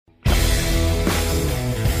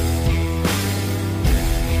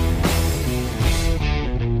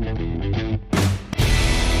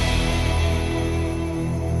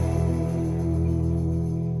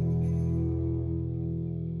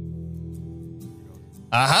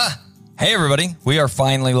Hey, everybody. We are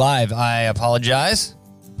finally live. I apologize.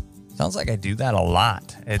 Sounds like I do that a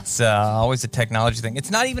lot. It's always a technology thing.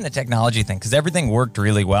 It's not even a technology thing because everything worked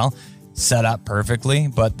really well, set up perfectly,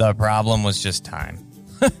 but the problem was just time.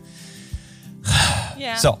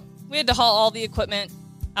 Yeah. So we had to haul all the equipment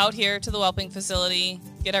out here to the whelping facility,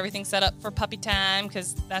 get everything set up for puppy time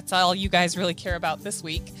because that's all you guys really care about this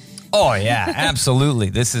week. Oh, yeah, absolutely.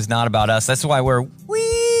 This is not about us. That's why we're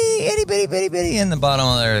wee itty bitty bitty bitty in the bottom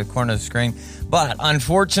of the corner of the screen. But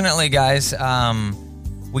unfortunately, guys,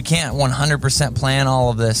 we can't 100% plan all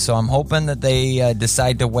of this. So I'm hoping that they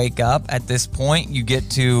decide to wake up at this point. You get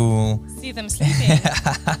to see them sleeping.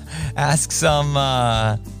 ask some.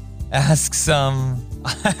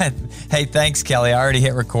 Hey, thanks, Kelly. I already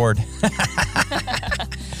hit record.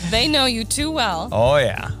 They know you too well. Oh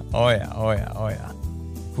yeah.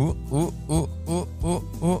 Ooh.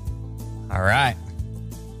 All right.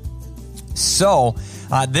 So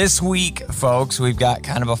this week, folks, we've got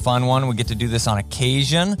kind of a fun one. We get to do this on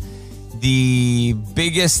occasion. The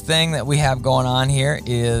biggest thing that we have going on here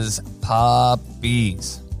is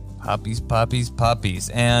puppies. Puppies.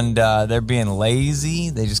 And they're being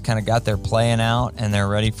lazy. They just kind of got their playing out and they're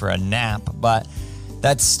ready for a nap. But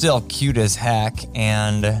that's still cute as heck.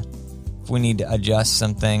 And if we need to adjust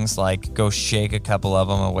some things, like go shake a couple of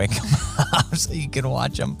them and wake them up so you can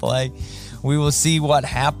watch them play, we will see what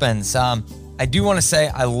happens. I do want to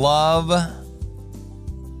say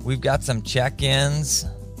we've got some check-ins.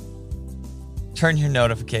 Turn your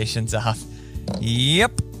notifications off.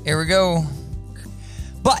 Yep, here we go.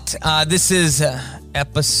 But this is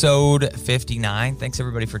episode 59. Thanks,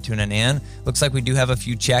 everybody, for tuning in. Looks like we do have a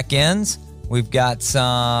few check-ins. We've got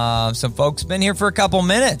some folks been here for a couple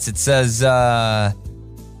minutes. It says, hi,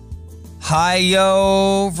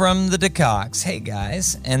 yo, from the DeCocks. Hey,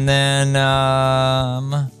 guys. And then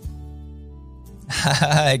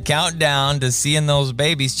countdown to seeing those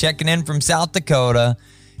babies checking in from South Dakota.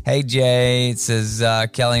 Hey, Jay. It says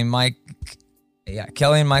Kelly and Michael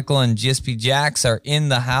and GSP Jax are in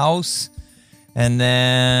the house. And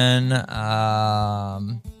then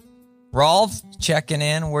Rolf checking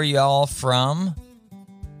in. Where y'all from?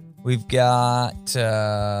 We've got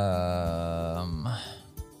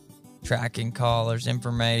tracking callers,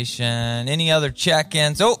 information, any other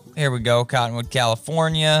check-ins. Oh, here we go. Cottonwood,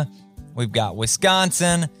 California. We've got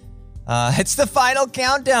Wisconsin. It's the final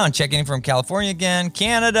countdown. Checking in from California again.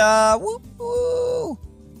 Canada. Woo, woo.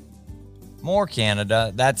 More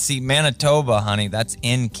Canada. That's Manitoba, honey. That's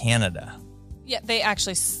in Canada. Yeah, they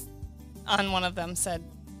actually, on one of them, said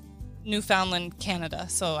Newfoundland, Canada.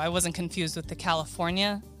 So I wasn't confused with the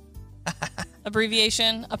California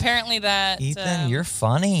abbreviation. Apparently that... Ethan, you're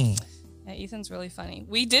funny. Yeah, Ethan's really funny.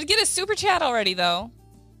 We did get a super chat already, though.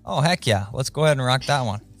 Oh, heck yeah. Let's go ahead and rock that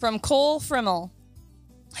one. From Cole Frimmel.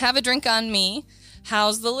 Have a drink on me.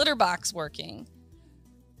 How's the litter box working?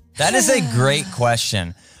 That is a great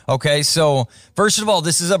question. Okay, so first of all,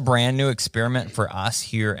 this is a brand new experiment for us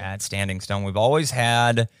here at Standing Stone. We've always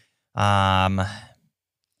had a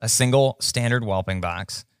single standard whelping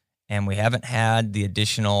box, and we haven't had the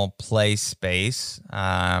additional play space.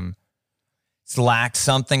 It's lacked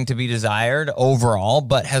something to be desired overall,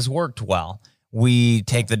 but has worked well. We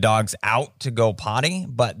take the dogs out to go potty,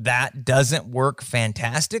 but that doesn't work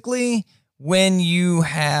fantastically when you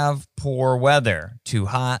have poor weather, too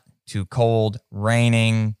hot, too cold,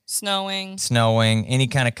 raining, snowing, any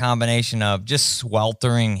kind of combination of just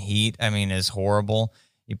sweltering heat, is horrible.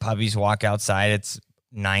 You puppies walk outside, it's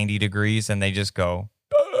 90 degrees, and they just go,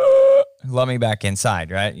 let me back inside,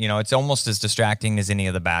 right? It's almost as distracting as any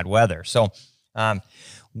of the bad weather. So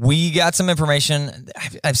we got some information.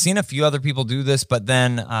 I've seen a few other people do this, but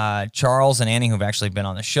then Charles and Annie, who've actually been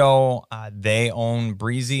on the show, they own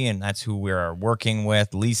Breezy, and that's who we're working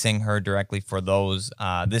with, leasing her directly for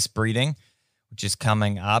this breeding, which is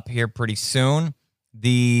coming up here pretty soon.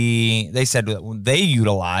 They said they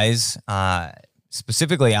utilize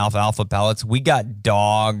specifically alfalfa pellets. We got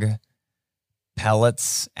dog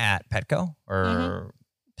pellets at Petco or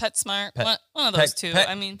PetSmart, one of those two.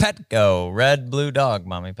 Petco, red, blue dog,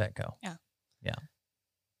 mommy Petco. Yeah.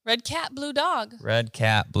 Red cat, blue dog.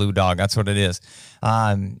 That's what it is.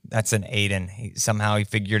 That's an Aiden. Somehow he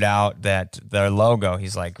figured out that their logo,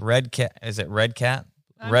 he's like, red cat. Is it red cat?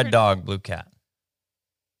 Red dog, blue cat.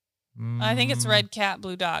 I think it's red cat,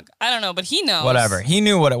 blue dog. I don't know, but he knows. Whatever. He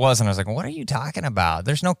knew what it was, and I was like, what are you talking about?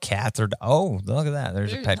 There's no cats or... Oh, look at that.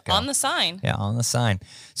 There's a Petco. On the sign. Yeah, on the sign.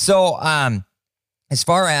 So, as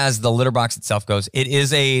far as the litter box itself goes, it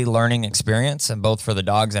is a learning experience, both for the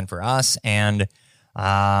dogs and for us. And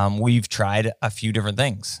we've tried a few different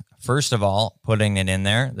things. first of all, putting it in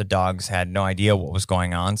there, the dogs had no idea what was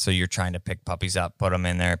going on. So you're trying to pick puppies up, put them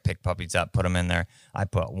in there, pick puppies up, put them in there. I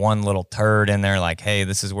put one little turd in there like, hey,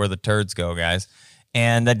 this is where the turds go, guys.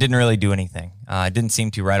 And that didn't really do anything. It didn't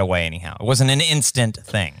seem to right away anyhow. It wasn't an instant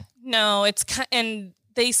thing. No, and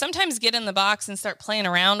they sometimes get in the box and start playing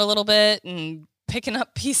around a little bit and picking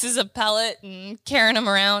up pieces of pellet and carrying them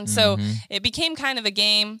around. So it became kind of a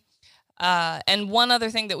game. And one other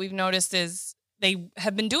thing that we've noticed is they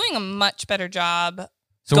have been doing a much better job.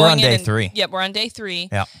 So we're on day 3. Yep, we're on day 3.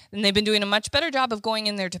 Yeah. And they've been doing a much better job of going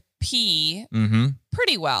in there to pee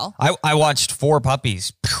pretty well. I watched 4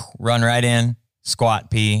 puppies run right in,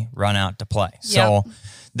 squat, pee, run out to play. So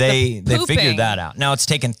they figured that out. Now it's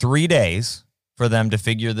taken 3 days for them to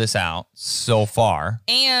figure this out so far.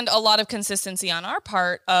 And a lot of consistency on our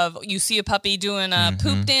part of you see a puppy doing a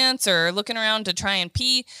poop dance or looking around to try and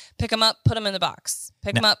pee, pick them up, put them in the box.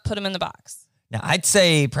 Pick them up, put them in the box. Now, I'd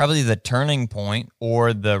say probably the turning point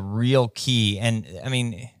or the real key, and I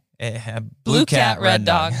mean, blue cat, red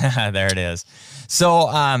dog. There it is. So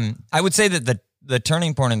I would say that the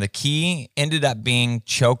turning point and the key ended up being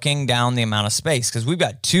choking down the amount of space, because we've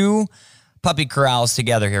got 2 puppy corrals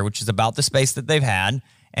together here, which is about the space that they've had.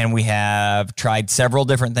 And we have tried several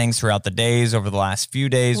different things throughout the days over the last few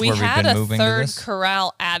days where we've been moving to this. We had a 3rd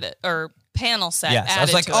corral added or panel set. Yes, I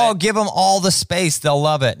was like, oh, give them all the space. They'll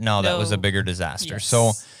love it. No, that was a bigger disaster. Yes.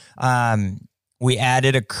 So we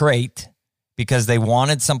added a crate because they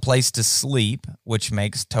wanted some place to sleep, which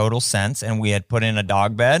makes total sense. And we had put in a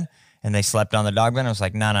dog bed. And they slept on the dog bed. I was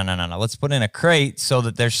like, no. Let's put in a crate so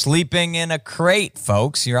that they're sleeping in a crate,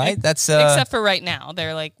 folks. You're right. That's except for right now.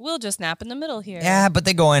 They're like, we'll just nap in the middle here. Yeah, but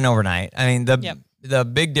they go in overnight. I mean, the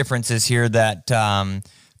big difference is here that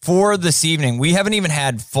for this evening, we haven't even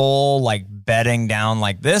had full like bedding down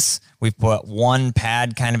like this. We've put one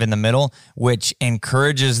pad kind of in the middle, which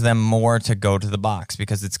encourages them more to go to the box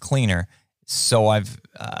because it's cleaner. So I've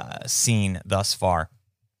seen thus far.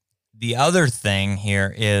 The other thing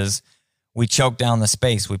here is we choked down the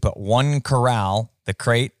space. We put one corral, the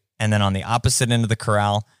crate, and then on the opposite end of the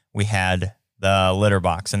corral, we had the litter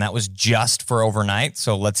box. And that was just for overnight.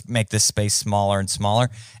 So let's make this space smaller and smaller.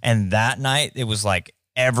 And that night, it was like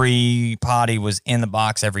every potty was in the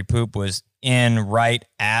box. Every poop was in right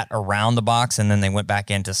at around the box. And then they went back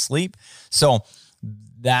in to sleep. So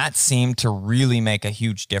that seemed to really make a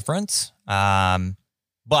huge difference.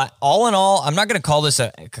 But all in all, I'm not going to call this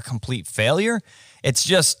a complete failure. It's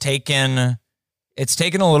just taken a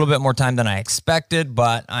little bit more time than I expected,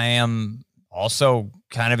 but I am also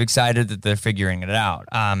kind of excited that they're figuring it out.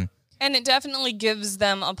 And it definitely gives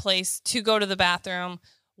them a place to go to the bathroom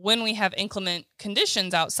when we have inclement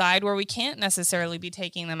conditions outside where we can't necessarily be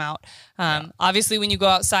taking them out. Obviously, when you go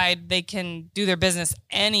outside, they can do their business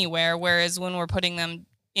anywhere, whereas when we're putting them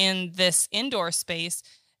in this indoor space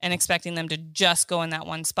and expecting them to just go in that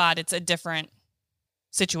one spot, it's a different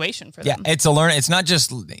situation for them. Yeah, it's not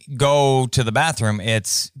just go to the bathroom,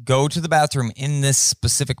 it's go to the bathroom in this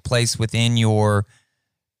specific place within your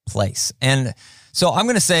place. And so I'm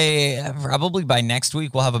going to say probably by next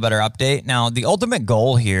week, we'll have a better update. Now, the ultimate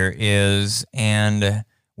goal here is, and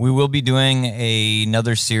we will be doing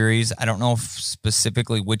another series. I don't know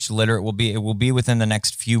specifically which litter it will be. It will be within the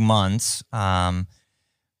next few months.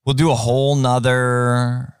 We'll do a whole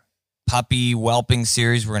nother puppy whelping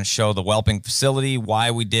series. We're going to show the whelping facility, why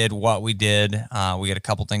we did what we did. We got a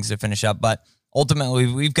couple things to finish up, but ultimately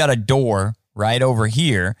we've got a door right over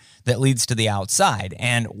here that leads to the outside.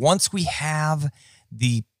 And once we have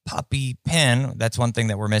the puppy pen, that's one thing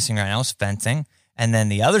that we're missing right now is fencing. And then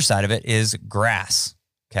the other side of it is grass.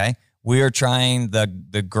 Okay. We are trying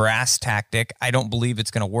the grass tactic. I don't believe it's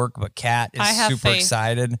going to work, but Kat is super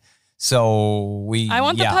excited. So I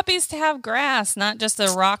want the puppies to have grass, not just a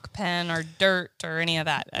rock pen or dirt or any of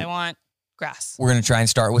that. I want grass. We're going to try and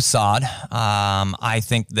start with sod. I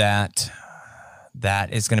think that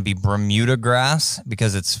is going to be Bermuda grass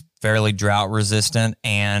because it's fairly drought resistant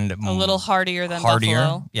and a little hardier than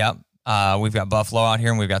buffalo. Yep. We've got buffalo out here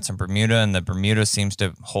and we've got some Bermuda, and the Bermuda seems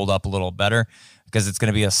to hold up a little better because it's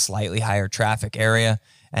going to be a slightly higher traffic area.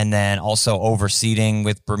 And then also overseeding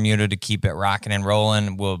with Bermuda to keep it rocking and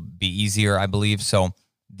rolling will be easier, I believe. So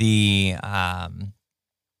that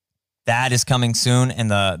is coming soon, and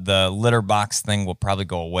the litter box thing will probably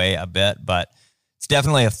go away a bit, but it's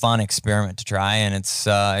definitely a fun experiment to try, and it's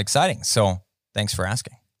exciting. So thanks for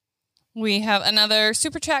asking. We have another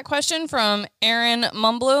super chat question from Aaron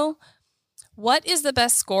Mumblew. What is the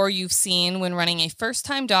best score you've seen when running a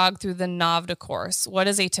first-time dog through the NAVHDA course? What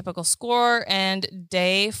is a typical score and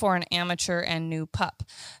day for an amateur and new pup?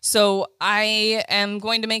 So I am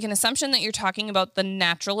going to make an assumption that you're talking about the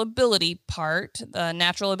natural ability part, the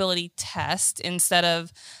natural ability test, instead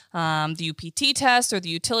of the UPT test or the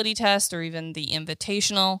utility test or even the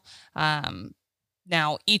invitational.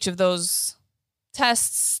 Now, each of those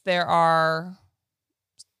tests, there are,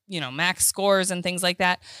 max scores and things like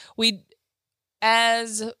that. We,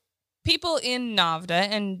 as people in NAVHDA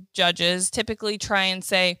and judges, typically try and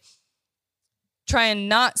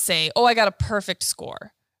not say, oh, I got a perfect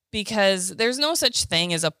score, because there's no such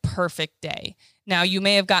thing as a perfect day. Now, you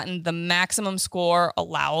may have gotten the maximum score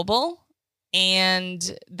allowable,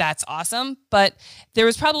 and that's awesome. But there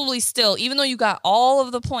was probably still, even though you got all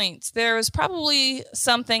of the points, there was probably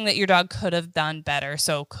something that your dog could have done better.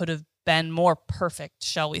 So could have been more perfect,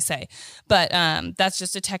 shall we say. But that's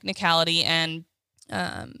just a technicality. And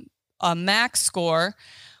a max score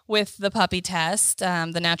with the puppy test,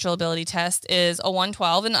 the natural ability test, is a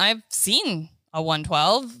 112. And I've seen a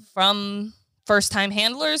 112 from first-time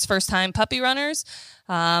handlers, first-time puppy runners.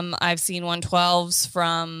 I've seen 112s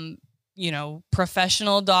from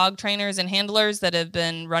professional dog trainers and handlers that have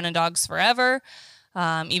been running dogs forever,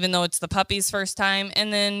 even though it's the puppy's first time.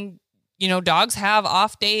 And then, dogs have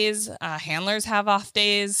off days, handlers have off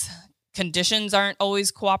days, conditions aren't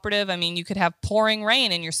always cooperative. I mean, you could have pouring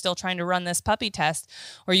rain and you're still trying to run this puppy test,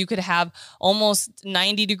 or you could have almost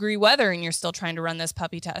 90-degree weather and you're still trying to run this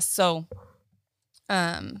puppy test. So,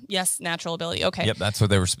 yes, natural ability. Okay. Yep, that's what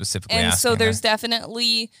they were specifically asking. And so there's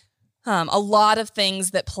definitely a lot of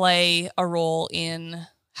things that play a role in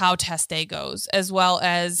how test day goes, as well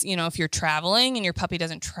as, if you're traveling and your puppy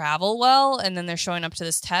doesn't travel well, and then they're showing up to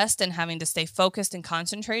this test and having to stay focused and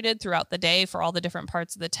concentrated throughout the day for all the different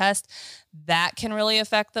parts of the test, that can really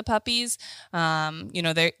affect the puppies.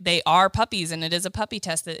 They are puppies, and it is a puppy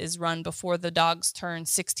test that is run before the dogs turn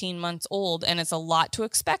 16 months old. And it's a lot to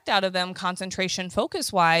expect out of them concentration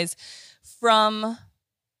focus wise from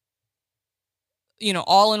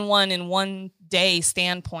all in one day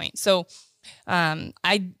standpoint. So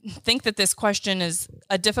I think that this question is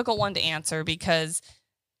a difficult one to answer, because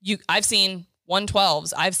I've seen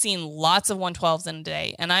 112s. I've seen lots of 112s in a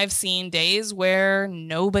day, and I've seen days where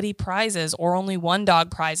nobody prizes or only one dog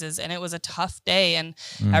prizes, and it was a tough day, and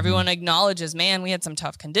everyone acknowledges, man, we had some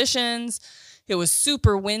tough conditions. It was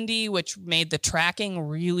super windy, which made the tracking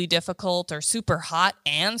really difficult, or super hot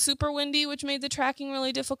and super windy, which made the tracking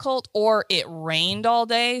really difficult, or it rained all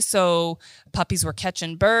day. So puppies were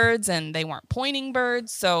catching birds and they weren't pointing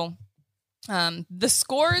birds. So the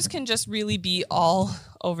scores can just really be all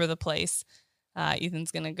over the place.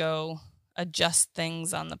 Ethan's going to go adjust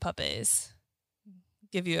things on the puppies.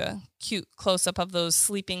 Give you a cute close-up of those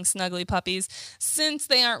sleeping snuggly puppies. Since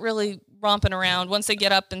they aren't really romping around, once they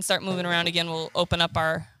get up and start moving around again, we'll open up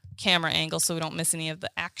our camera angle so we don't miss any of the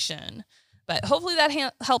action. But hopefully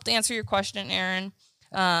that helped answer your question, Aaron.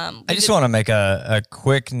 I just want to make a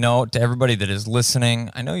quick note to everybody that is listening.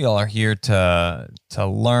 I know y'all are here to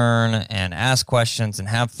learn and ask questions and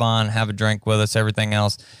have fun, have a drink with us, everything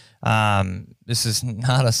else. This is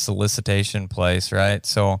not a solicitation place, right?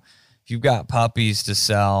 So if you've got puppies to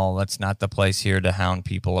sell, that's not the place here to hound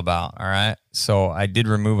people about, all right? So I did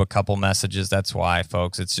remove a couple messages. That's why,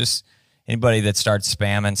 folks. It's just anybody that starts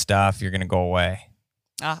spamming stuff, you're going to go away.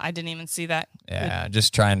 I didn't even see that. Yeah,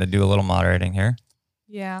 just trying to do a little moderating here.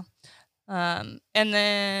 Yeah. And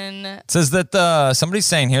then it says that somebody's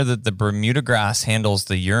saying here that the Bermuda grass handles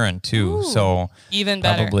the urine too. Ooh, so even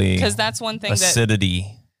better, because that's one thing acidity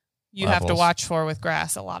that you have to watch for with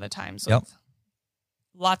grass a lot of times. Yep.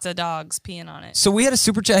 Lots of dogs peeing on it. So we had a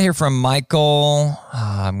super chat here from Michael.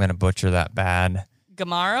 I'm going to butcher that bad.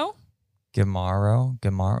 Gamaro?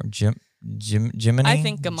 Jiminy? I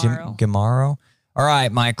think Gamaro. Gamaro. All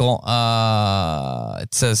right, Michael.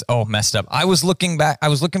 It says, messed up. I was looking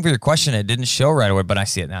for your question. It didn't show right away, but I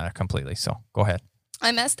see it now completely. So go ahead.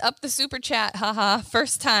 I messed up the super chat. Haha.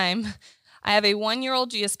 First time. I have a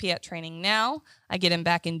 1-year-old GSP at training now. I get him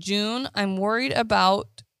back in June. I'm worried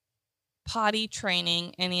about potty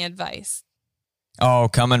training. Any advice? Oh,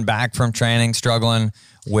 coming back from training, struggling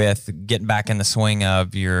with getting back in the swing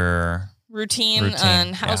of your routine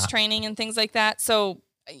and house training and things like that. So,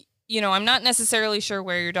 I'm not necessarily sure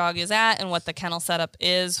where your dog is at and what the kennel setup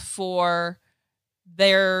is for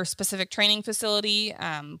their specific training facility.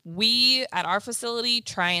 We at our facility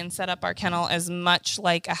try and set up our kennel as much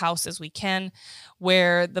like a house as we can,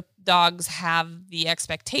 where the dogs have the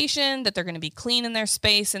expectation that they're going to be clean in their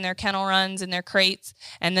space, in their kennel runs, in their crates,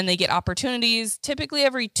 and then they get opportunities typically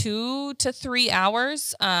every 2 to 3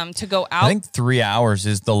 hours to go out. I think 3 hours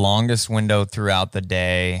is the longest window throughout the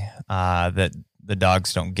day that the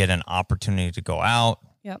dogs don't get an opportunity to go out.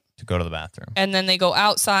 Yep. To go to the bathroom. And then they go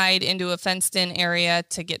outside into a fenced-in area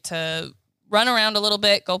to get to run around a little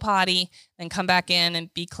bit, go potty, then come back in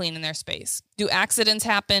and be clean in their space. Do accidents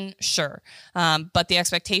happen? Sure. But the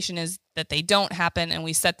expectation is that they don't happen, and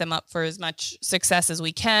we set them up for as much success as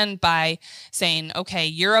we can by saying, okay,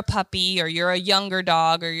 you're a puppy or you're a younger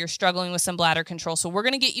dog or you're struggling with some bladder control, so we're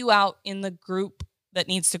going to get you out in the group that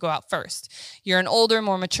needs to go out first. You're an older,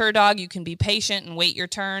 more mature dog. You can be patient and wait your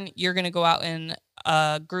turn. You're going to go out in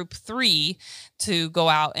group 3 to go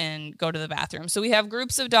out and go to the bathroom. So we have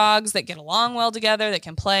groups of dogs that get along well together, that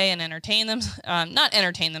can play and entertain them, not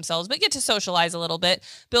entertain themselves, but get to socialize a little bit,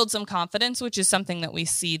 build some confidence, which is something that we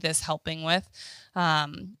see this helping with,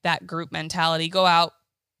 that group mentality. Go out,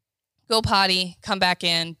 go potty, come back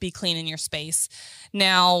in, be clean in your space.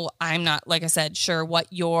 Now, I'm not, like I said, sure what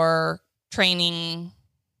your training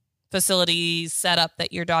facility setup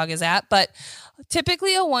that your dog is at, but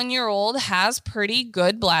typically a 1-year-old has pretty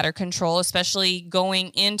good bladder control, especially going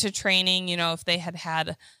into training. You know, if they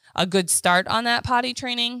had a good start on that potty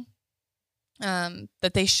training,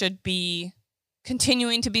 that they should be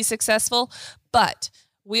continuing to be successful. But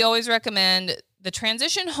we always recommend the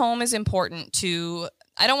transition home is important to,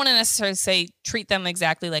 I don't want to necessarily say treat them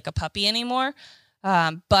exactly like a puppy anymore,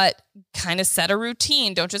 but kind of set a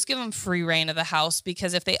routine. Don't just give them free reign of the house,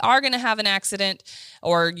 because if they are going to have an accident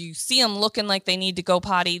or you see them looking like they need to go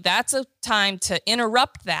potty, that's a time to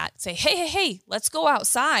interrupt that. Say, hey, let's go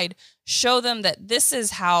outside. Show them that this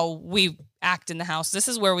is how we act in the house. This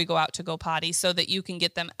is where we go out to go potty, so that you can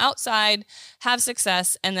get them outside, have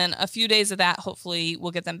success. And then a few days of that, hopefully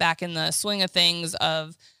we'll get them back in the swing of things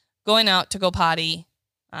of going out to go potty,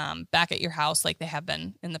 back at your house like they have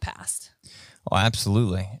been in the past. Oh,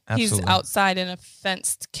 absolutely. He's outside in a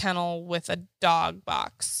fenced kennel with a dog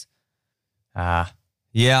box.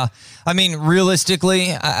 Yeah. I mean,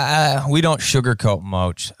 realistically, we don't sugarcoat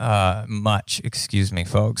much, excuse me,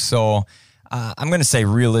 folks. So I'm going to say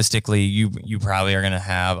realistically, you probably are going to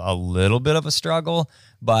have a little bit of a struggle.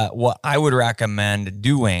 But what I would recommend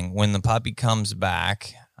doing when the puppy comes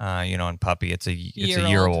back, and puppy, it's a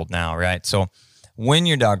year old now, right? So when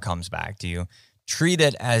your dog comes back to you, treat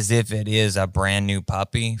it as if it is a brand new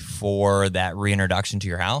puppy for that reintroduction to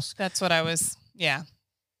your house. That's what I was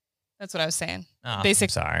saying. Oh,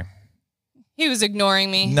 Basically, sorry. He was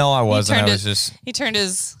ignoring me. No, I wasn't. He turned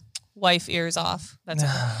his wife ears off. That's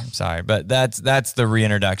okay. I'm sorry, but that's the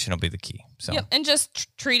reintroduction will be the key. So, yep, and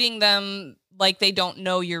just treating them like they don't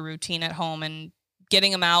know your routine at home and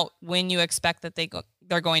getting them out when you expect that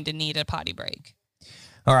they're going to need a potty break.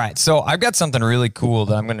 All right, so I've got something really cool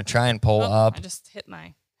that I'm going to try and pull up. I just hit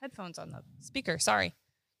my headphones on the speaker. Sorry.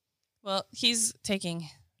 Well, he's taking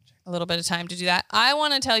a little bit of time to do that. I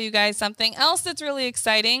want to tell you guys something else that's really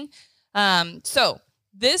exciting. So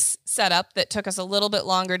this setup that took us a little bit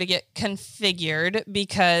longer to get configured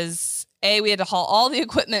because we had to haul all the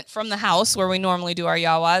equipment from the house where we normally do our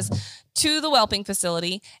Yawas to the whelping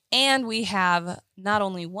facility. And we have not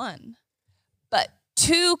only one, but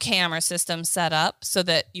 2 camera systems set up so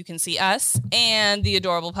that you can see us and the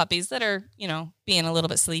adorable puppies that are, being a little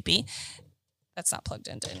bit sleepy. That's not plugged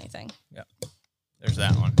into anything. Yeah. There's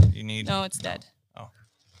that one. You need. No, it's dead. Oh.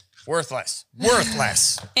 Worthless.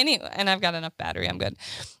 Anyway, and I've got enough battery. I'm good.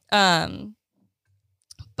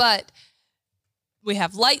 But we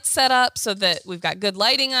have lights set up so that we've got good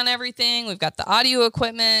lighting on everything. We've got the audio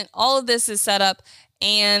equipment. All of this is set up.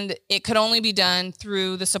 And it could only be done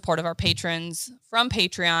through the support of our patrons from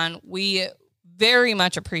Patreon. We very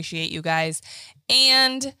much appreciate you guys.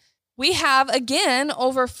 And we have, again,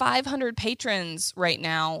 over 500 patrons right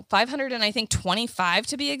now. 500 and I think 25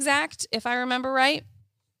 to be exact, if I remember right.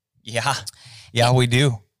 Yeah, we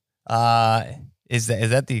do. Is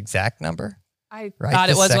that the exact number? I thought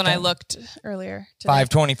it was when I looked earlier today.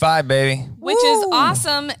 525, baby. Which is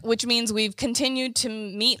awesome, which means we've continued to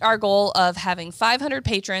meet our goal of having 500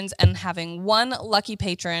 patrons and having one lucky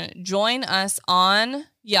patron join us on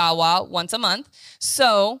Yawa once a month.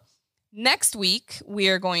 So next week, we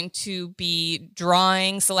are going to be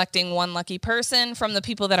selecting one lucky person from the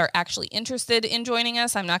people that are actually interested in joining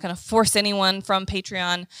us. I'm not going to force anyone from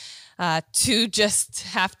Patreon to just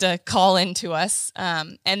have to call into us.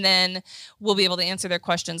 And then we'll be able to answer their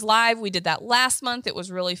questions live. We did that last month. It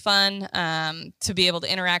was really fun to be able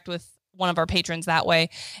to interact with one of our patrons that way.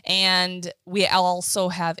 And we also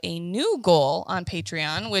have a new goal on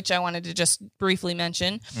Patreon, which I wanted to just briefly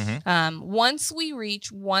mention. Once we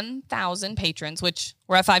reach 1,000 patrons, which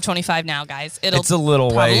we're at 525 now, guys, it's a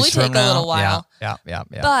little ways take from now. a little while. Yeah.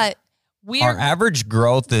 But our average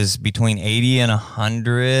growth is between 80 and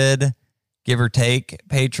 100, give or take,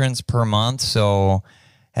 patrons per month. So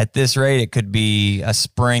at this rate, it could be a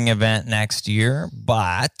spring event next year,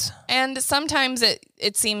 and sometimes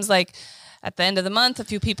it seems like at the end of the month, a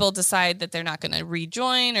few people decide that they're not going to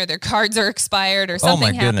rejoin, or their cards are expired, or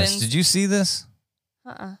something happens. Goodness. Did you see this?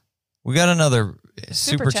 We got another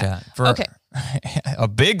super chat for a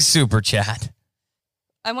big super chat.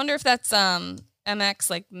 I wonder if that's MX,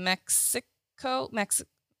 like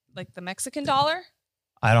like the Mexican dollar.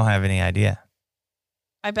 I don't have any idea.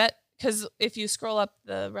 I bet. Because if you scroll up,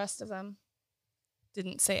 the rest of them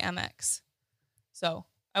didn't say MX. So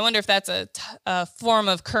I wonder if that's a form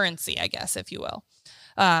of currency, I guess, if you will.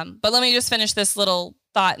 But let me just finish this little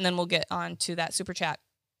thought, and then we'll get on to that super chat.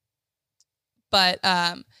 But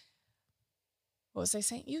what was I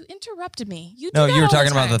saying? You interrupted me. You were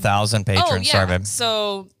talking about the 1,000 patrons. Sorry, babe.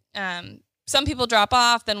 So some people drop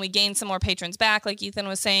off, then we gain some more patrons back, like Ethan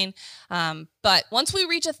was saying. But once we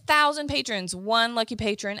reach 1,000 patrons, one lucky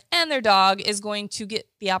patron and their dog is going to get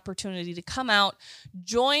the opportunity to come out,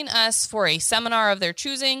 join us for a seminar of their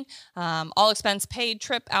choosing, all expense paid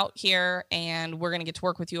trip out here, and we're going to get to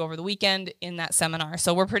work with you over the weekend in that seminar.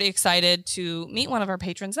 So we're pretty excited to meet one of our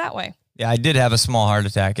patrons that way. Yeah, I did have a small heart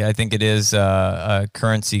attack. I think it is a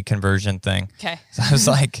currency conversion thing. Okay. So I was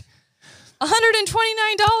like,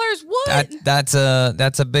 $129. What? That's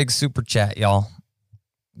a big super chat, y'all.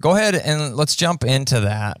 Go ahead and let's jump into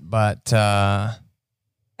that. But I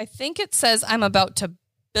think it says I'm about to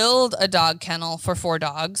build a dog kennel for 4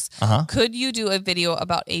 dogs. Could you do a video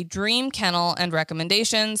about a dream kennel and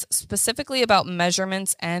recommendations, specifically about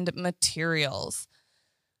measurements and materials?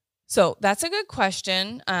 So that's a good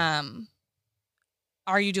question.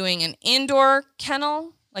 Are you doing an indoor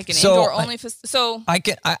kennel? Like an indoor only. I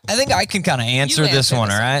think I can kind of answer this one.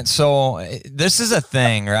 All right. So this is a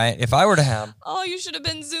thing, right? If I were to have, you should have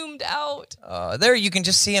been zoomed out. There, you can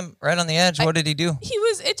just see him right on the edge. What did he do? He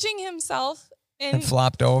was itching himself and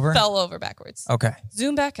flopped over. Fell over backwards. Okay.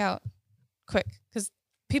 Zoom back out, quick, because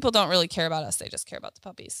people don't really care about us. They just care about the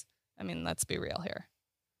puppies. I mean, let's be real here.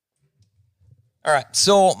 All right.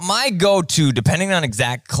 So my go-to, depending on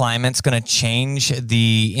exact climate, is going to change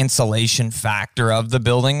the insulation factor of the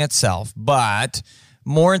building itself. But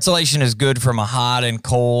more insulation is good from a hot and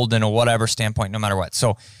cold and a whatever standpoint, no matter what.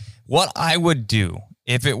 So what I would do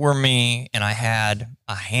if it were me and I had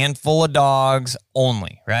a handful of dogs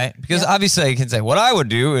only, right? Because obviously I can say what I would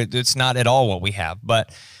do, it's not at all what we have.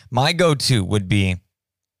 But my go-to would be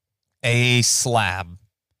a slab.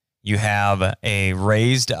 You have a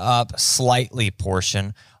raised up slightly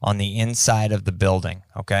portion on the inside of the building,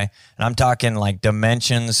 okay? And I'm talking like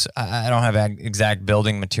dimensions. I don't have exact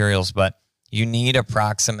building materials, but you need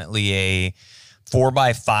approximately a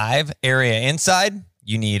 4x5 area inside.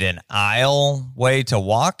 You need an aisle way to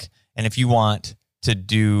walk. And if you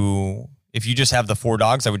just have the 4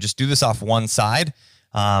 dogs, I would just do this off one side,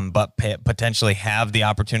 but potentially have the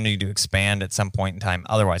opportunity to expand at some point in time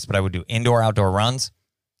otherwise. But I would do indoor-outdoor runs.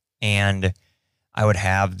 And I would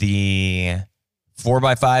have the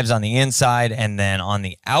 4x5s on the inside, and then on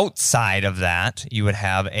the outside of that, you would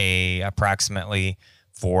have a approximately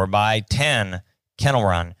 4x10 kennel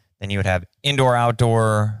run. Then you would have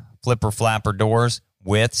indoor-outdoor flipper flapper doors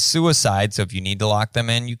with suicide. So if you need to lock them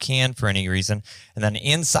in, you can for any reason. And then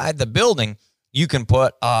inside the building, you can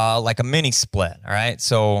put like a mini split. All right.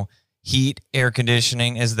 So heat, air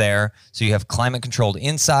conditioning is there. So you have climate controlled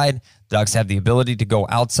inside. Dogs have the ability to go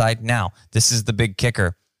outside. Now, this is the big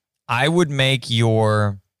kicker. I would make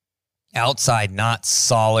your outside not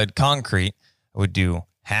solid concrete. I would do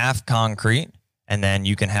half concrete, and then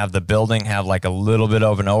you can have the building have like a little bit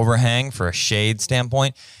of an overhang for a shade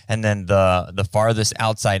standpoint. And then the farthest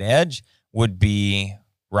outside edge would be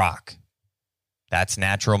rock. That's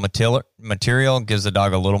natural material, gives the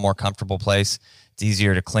dog a little more comfortable place. It's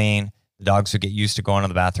easier to clean. The dogs would get used to going to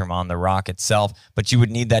the bathroom on the rock itself, but you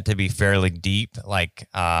would need that to be fairly deep, like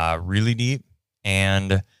really deep,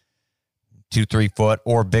 and 2-3 foot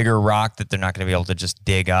or bigger rock that they're not going to be able to just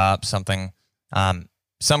dig up something.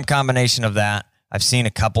 Some combination of that. I've seen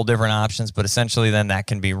a couple different options, but essentially then that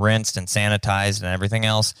can be rinsed and sanitized and everything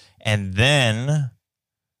else. And then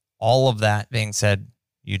all of that being said,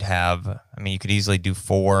 you'd have, I mean, you could easily do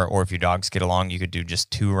 4, or if your dogs get along, you could do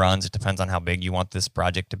just 2 runs. It depends on how big you want this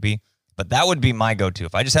project to be. But that would be my go-to.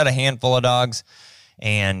 If I just had a handful of dogs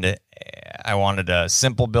and I wanted a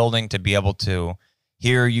simple building to be able to,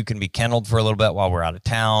 here you can be kenneled for a little bit while we're out of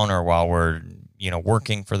town or while we're,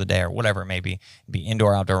 working for the day or whatever it may be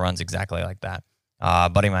indoor, outdoor runs exactly like that.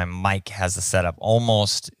 Buddy of mine, Mike, has the setup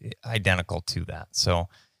almost identical to that. So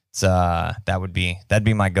it's, that'd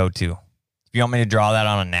be my go-to. If you want me to draw that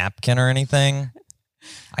on a napkin or anything,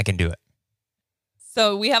 I can do it.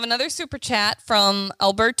 So we have another super chat from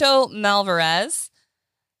Alberto Malvarez.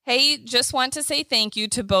 Hey, just want to say thank you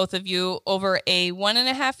to both of you. Over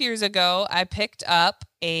 1.5 years ago, I picked up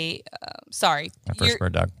my first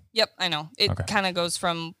bird dog. Yep, I know. It kind of goes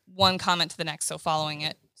from one comment to the next, so following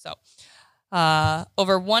it. So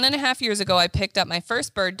over 1.5 years ago, I picked up my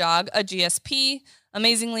first bird dog, a GSP.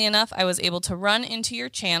 Amazingly enough, I was able to run into your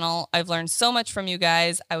channel. I've learned so much from you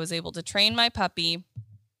guys. I was able to train my puppy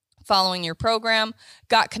following your program,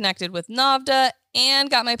 got connected with Navda, and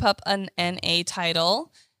got my pup an NA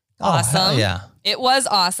title. Awesome. Oh, hell yeah. It was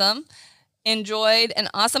awesome. Enjoyed an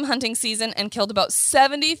awesome hunting season and killed about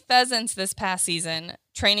 70 pheasants this past season,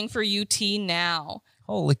 training for UT now.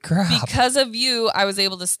 Holy crap. Because of you, I was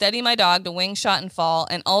able to steady my dog to wing shot and fall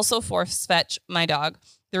and also force fetch my dog.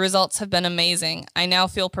 The results have been amazing. I now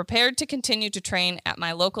feel prepared to continue to train at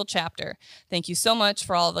my local chapter. Thank you so much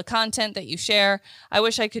for all the content that you share. I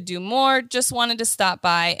wish I could do more. Just wanted to stop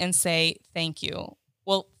by and say thank you.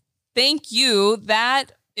 Well, thank you.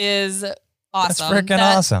 That is awesome. That's freaking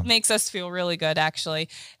awesome. Makes us feel really good, actually.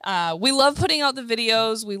 We love putting out the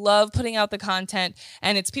videos. We love putting out the content.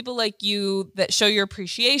 And it's people like you that show your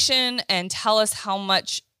appreciation and tell us how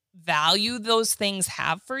much value those things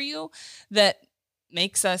have for you that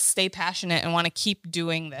makes us stay passionate and want to keep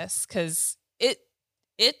doing this, because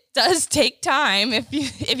it does take time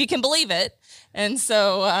if you can believe it. And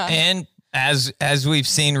so and as we've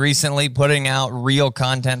seen recently, putting out real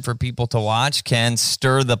content for people to watch can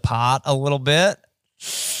stir the pot a little bit.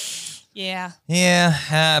 Yeah,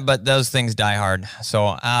 but those things die hard.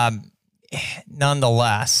 So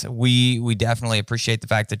nonetheless, we definitely appreciate the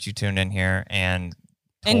fact that you tuned in here and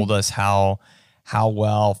told us how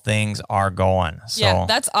well things are going. So yeah,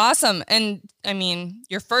 that's awesome. And I mean,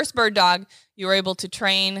 your first bird dog, you were able to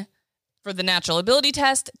train for the natural ability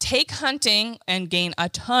test, take hunting, and gain a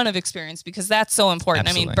ton of experience, because that's so important.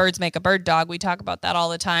 Absolutely. I mean, birds make a bird dog. We talk about that all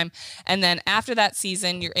the time. And then after that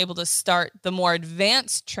season, you're able to start the more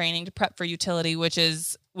advanced training to prep for utility, which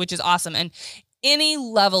is awesome. And any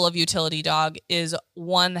level of utility dog is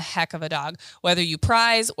one heck of a dog. Whether you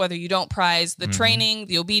prize, whether you don't prize, the training,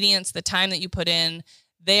 the obedience, the time that you put in,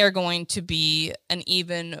 they are going to be an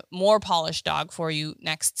even more polished dog for you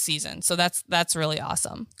next season. So that's really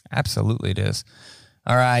awesome. Absolutely it is.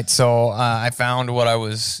 All right. So I found what I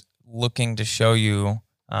was looking to show you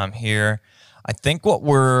here. I think what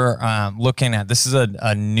we're looking at, this is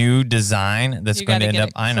a new design that's going to end up,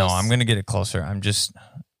 I know, I'm going to get it closer. I'm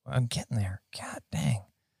getting there. God dang.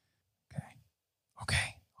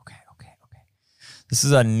 Okay. This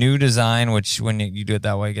is a new design, which when you do it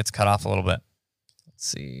that way, it gets cut off a little bit. Let's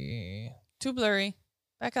see. Too blurry.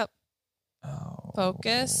 Back up. Oh,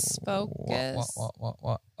 Focus.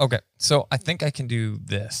 What? Okay. So I think I can do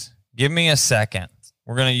this. Give me a second.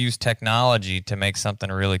 We're going to use technology to make something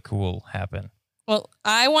really cool happen. Well,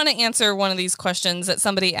 I want to answer one of these questions that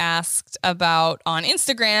somebody asked about on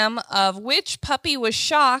Instagram of which puppy was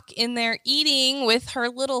Shock in there eating with her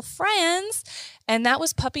little friends. And that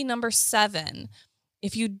was puppy number 7.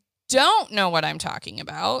 If you don't know what I'm talking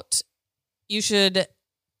about, you should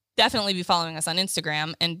definitely be following us on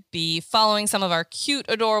Instagram and be following some of our cute,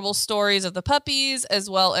 adorable stories of the puppies, as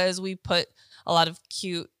well as we put a lot of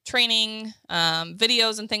cute training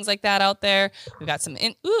videos and things like that out there. We've got some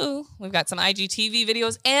IGTV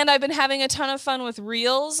videos, and I've been having a ton of fun with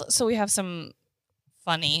reels. So we have some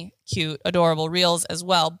funny, cute, adorable reels as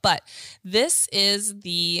well. But this is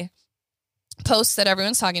the post that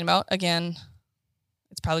everyone's talking about. Again,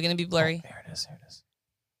 it's probably going to be blurry. Oh, here it is.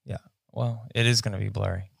 Yeah. Well, it is going to be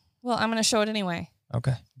blurry. Well, I'm going to show it anyway.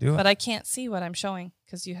 Okay, do it. But I can't see what I'm showing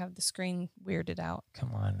because you have the screen weirded out.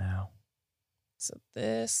 Come on now. So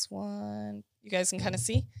this one, you guys can kind of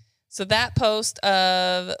see. So that post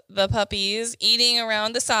of the puppies eating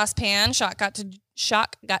around the saucepan, Shock got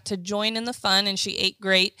to join in the fun, and she ate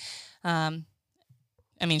great. I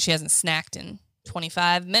mean, she hasn't snacked in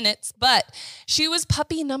 25 minutes, but she was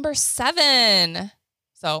puppy number 7.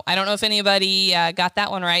 So I don't know if anybody got that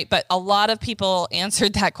one right, but a lot of people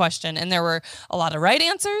answered that question, and there were a lot of right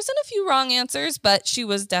answers and a few wrong answers, but she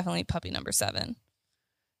was definitely puppy number 7.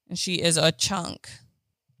 And she is a chunk.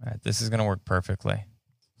 All right, this is going to work perfectly.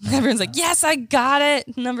 Everyone's like, yes, I got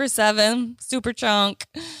it. Number 7, super chunk.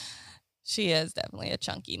 She is definitely a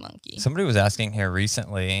chunky monkey. Somebody was asking here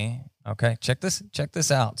recently. Okay, check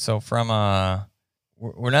this out. So from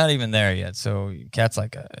we're not even there yet. So Kat's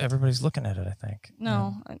like, everybody's looking at it, I think.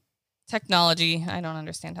 No, technology. I don't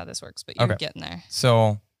understand how this works, but you're getting there.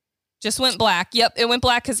 So just went black. Yep, it went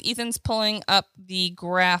black because Ethan's pulling up the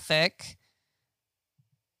graphic.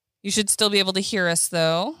 You should still be able to hear us,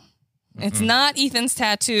 though. It's not Ethan's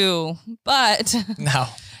tattoo, but no.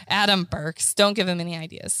 Adam Burks. Don't give him any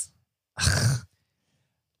ideas.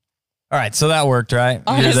 All right, so that worked, right?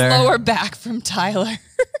 On his lower back from Tyler.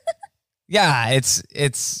 Yeah,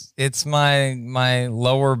 it's my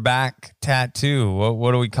lower back tattoo.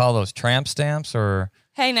 What do we call those? Tramp stamps or?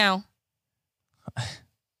 Hey, now.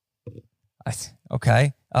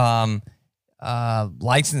 Okay.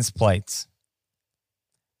 License plates.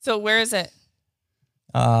 So where is it?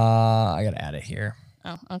 I gotta add it here.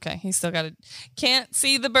 Oh, okay. He's still got it. Can't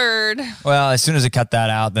see the bird. Well, as soon as I cut that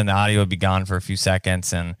out, then the audio would be gone for a few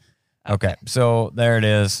seconds. And okay, so there it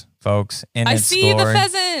is, folks. I see the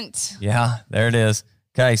pheasant. Yeah, there it is.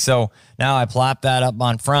 Okay, so now I plop that up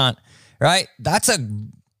on front, right?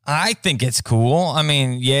 I think it's cool. I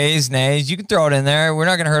mean, yays, nays. You can throw it in there. We're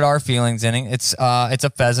not going to hurt our feelings any. It's a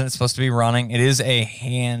pheasant. It's supposed to be running. It is a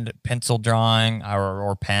hand pencil drawing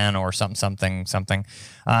or pen or something.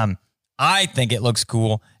 I think it looks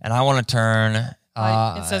cool, and I want to turn.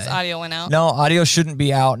 It says audio went out. No, audio shouldn't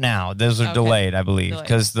be out now. Those are delayed, I believe,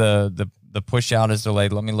 because the push out is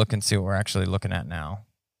delayed. Let me look and see what we're actually looking at now.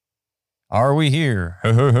 Are we here?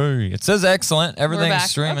 Hey. It says excellent. Everything's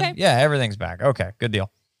streaming. Okay. Yeah, everything's back. Okay, good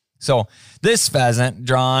deal. So this pheasant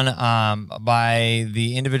drawn by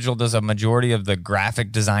the individual does a majority of the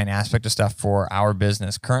graphic design aspect of stuff for our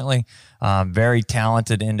business currently. Very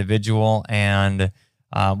talented individual. And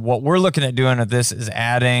what we're looking at doing with this is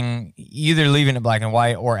adding, either leaving it black and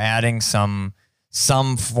white or adding some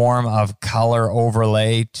form of color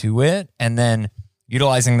overlay to it. And then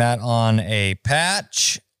utilizing that on a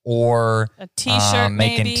patch or a t-shirt,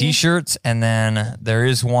 making maybe t-shirts. And then there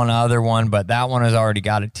is one other one, but that one has already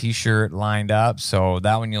got a t-shirt lined up. So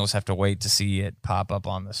that one you'll just have to wait to see it pop up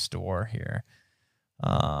on the store here.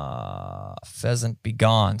 Pheasant be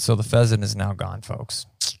gone. So the pheasant is now gone, folks.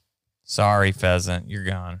 Sorry, pheasant, you're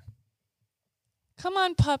gone. Come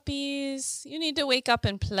on, puppies. You need to wake up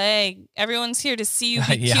and play. Everyone's here to see you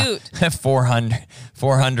be cute.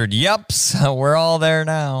 400 yups. We're all there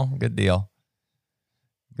now. Good deal.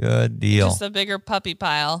 Good deal. Just a bigger puppy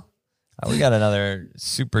pile. We got another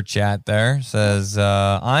super chat there. Says,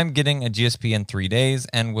 I'm getting a GSP in 3 days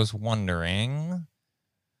and was wondering.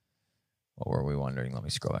 What were we wondering? Let me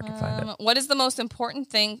scroll back and find it. What is the most important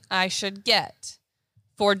thing I should get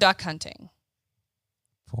for duck hunting?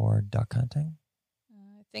 For duck hunting?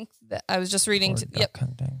 I think that I was just reading. Duck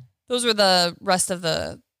hunting. Those were the rest of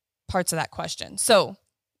the parts of that question. So,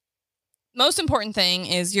 most important thing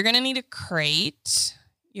is you're going to need a crate.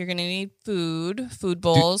 You're going to need food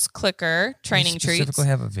bowls, clicker, training treats. Do you specifically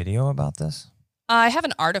have a video about this? I have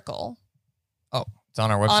an article. Oh, it's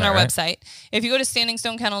on our website, On our right? website. If you go to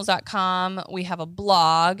standingstonekennels.com, we have a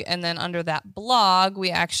blog. And then under that blog, we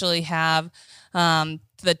actually have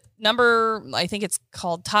the number, I think it's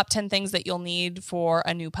called Top 10 Things That You'll Need for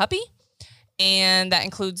a New Puppy. And that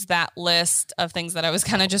includes that list of things that I was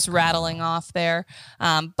kind of just rattling off there.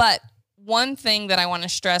 But one thing that I want to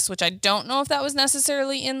stress, which I don't know if that was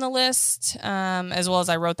necessarily in the list, as well as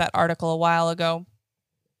I wrote that article a while ago.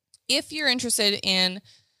 If you're interested in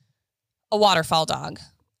a waterfowl dog,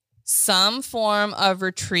 some form of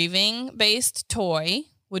retrieving-based toy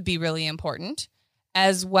would be really important,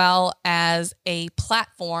 as well as a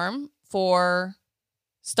platform for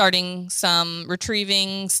starting some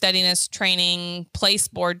retrieving, steadiness training, place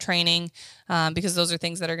board training, because those are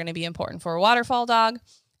things that are going to be important for a waterfowl dog.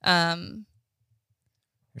 Here's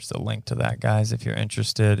the link to that, guys, if you're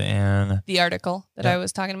interested in the article that I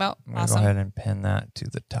was talking about. I'm going to go ahead and pin that to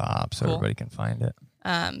the top so everybody can find it.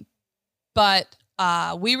 But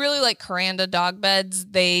we really like Kuranda dog beds.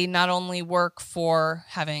 They not only work for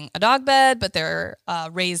having a dog bed, but they're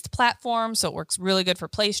raised platform, so it works really good for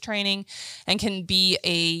place training and can be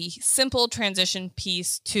a simple transition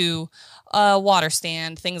piece to a water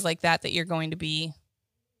stand, things like that you're going to be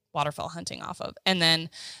waterfowl hunting off of. And then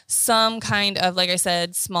some kind of, like I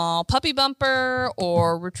said, small puppy bumper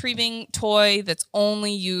or retrieving toy that's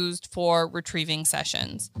only used for retrieving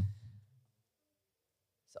sessions.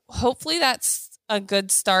 So hopefully that's a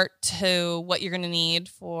good start to what you're going to need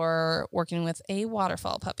for working with a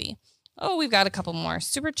waterfowl puppy. Oh, we've got a couple more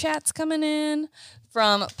super chats coming in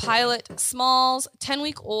from Pilot Smalls.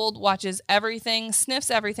 10-week-old watches everything,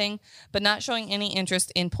 sniffs everything, but not showing any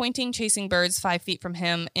interest in pointing, chasing birds 5 feet from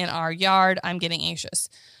him in our yard. I'm getting anxious.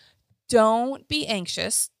 Don't be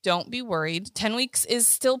anxious. Don't be worried. 10 weeks is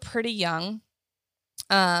still pretty young.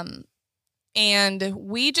 And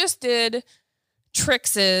we just did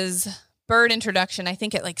Trix's bird introduction, I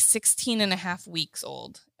think at like 16 and a half weeks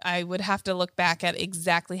old. I would have to look back at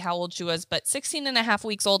exactly how old she was, but 16 and a half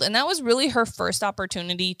weeks old. And that was really her first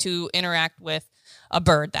opportunity to interact with a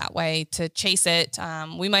bird that way, to chase it.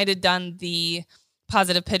 We might have done the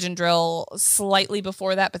positive pigeon drill slightly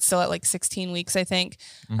before that, but still at like 16 weeks, I think.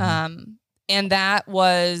 Mm-hmm. And that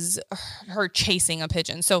was her chasing a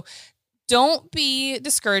pigeon. So don't be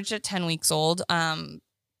discouraged at 10 weeks old.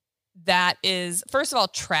 That is, first of all,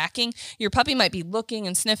 tracking. Your puppy might be looking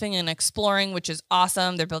and sniffing and exploring, which is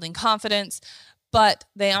awesome. They're building confidence, but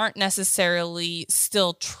they aren't necessarily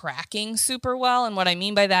still tracking super well. And what I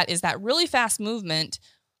mean by that is that really fast movement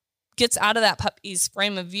gets out of that puppy's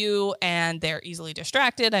frame of view and they're easily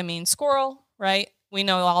distracted. I mean, squirrel, right? We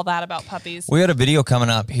know all that about puppies. We got a video coming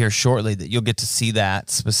up here shortly that you'll get to see that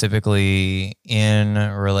specifically in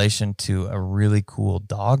relation to a really cool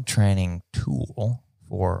dog training tool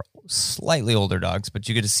for slightly older dogs, but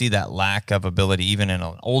you get to see that lack of ability even in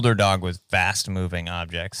an older dog with fast moving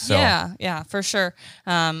objects. So yeah, for sure.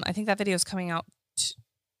 I think that video is coming out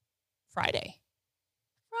Friday.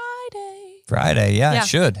 Yeah, it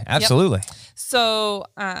should. Absolutely. Yep. So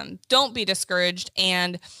don't be discouraged.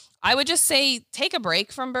 And I would just say take a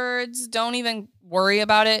break from birds. Don't even worry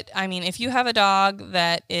about it. I mean, if you have a dog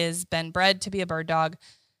that is been bred to be a bird dog,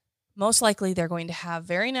 most likely they're going to have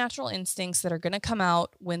very natural instincts that are going to come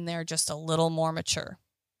out when they're just a little more mature.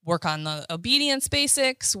 Work on the obedience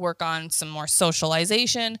basics, work on some more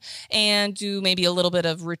socialization, and do maybe a little bit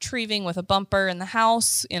of retrieving with a bumper in the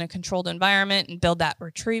house in a controlled environment and build that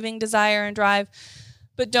retrieving desire and drive.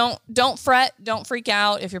 But don't fret, don't freak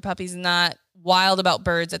out if your puppy's not wild about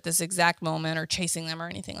birds at this exact moment or chasing them or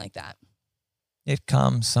anything like that. It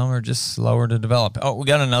comes. Some are just slower to develop. Oh, we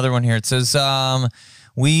got another one here. It says,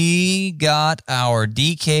 we got our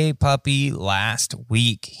DK puppy last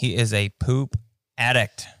week. He is a poop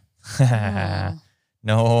addict.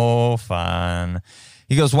 No fun.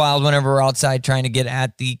 He goes wild whenever we're outside trying to get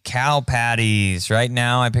at the cow patties. Right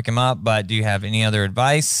now, I pick him up, but do you have any other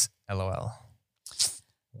advice? LOL.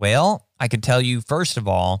 Well, I could tell you, first of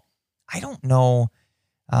all, I don't know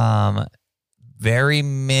very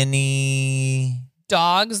many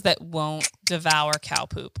dogs that won't devour cow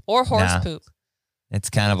poop or horse poop. It's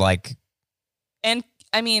kind of like... And,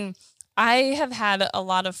 I mean, I have had a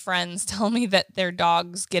lot of friends tell me that their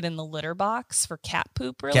dogs get in the litter box for cat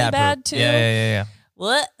poop really bad, too. Yeah.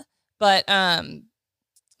 What? But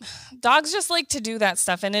dogs just like to do that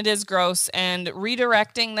stuff, and it is gross. And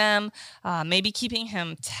redirecting them, maybe keeping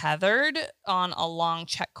him tethered on a long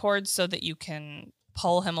check cord so that you can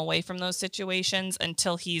pull him away from those situations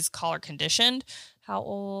until he's collar conditioned. How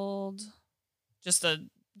old?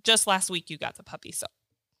 Just last week you got the puppy, so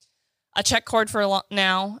a check cord for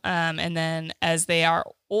now, and then as they are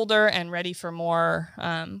older and ready for more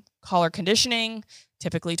collar conditioning,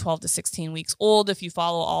 typically 12 to 16 weeks old, if you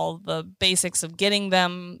follow all the basics of getting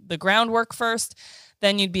them the groundwork first,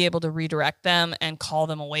 then you'd be able to redirect them and call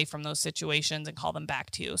them away from those situations and call them back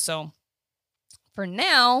to you. So for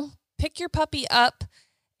now, pick your puppy up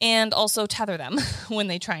and also tether them when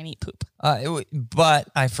they try and eat poop. But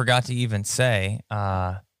I forgot to even say,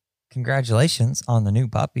 congratulations on the new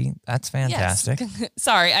puppy. That's fantastic. Yes.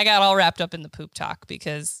 Sorry, I got all wrapped up in the poop talk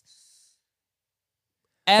because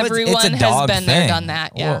everyone has been there, done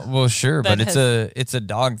that. Yeah. Well, sure, but it's a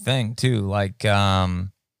dog thing too. Like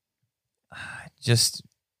just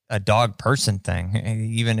a dog person thing.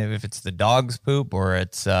 Even if it's the dog's poop or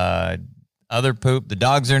it's other poop, the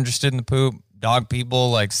dogs are interested in the poop. Dog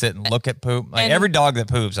people like sit and look at poop. Like every dog that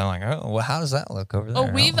poops, I'm like, oh, well, how does that look over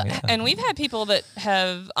there? We've had people that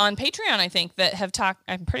have on Patreon, I think, that have talked.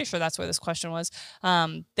 I'm pretty sure that's where this question was.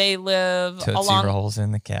 They live Tootsie Rolls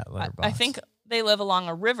in the cat litter box. I think they live along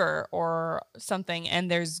a river or something,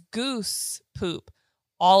 and there's goose poop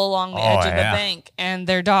all along the edge of the bank, and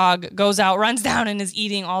their dog goes out, runs down, and is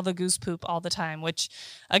eating all the goose poop all the time, which,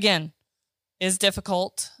 again, is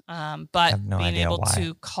difficult, but being able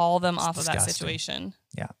to call them off of that situation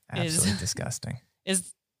absolutely disgusting.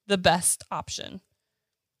 Is the best option.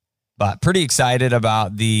 But pretty excited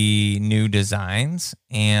about the new designs.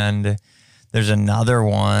 And there's another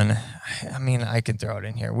one. I mean, I can throw it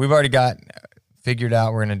in here. We've already got figured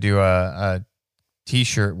out we're going to do a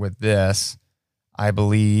T-shirt with this, I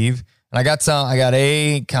believe. And I got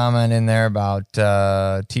a comment in there about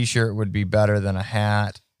t-shirt would be better than a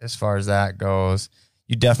hat as far as that goes.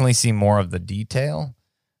 You definitely see more of the detail.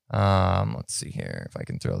 Let's see here if I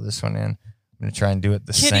can throw this one in. I'm going to try and do it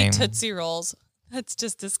the same. Kitty Tootsie Rolls. That's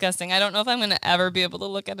just disgusting. I don't know if I'm going to ever be able to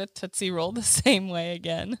look at a Tootsie Roll the same way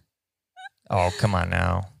again. Oh, come on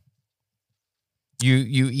now.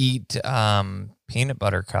 You eat peanut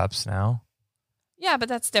butter cups now. Yeah, but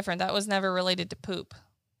that's different. That was never related to poop.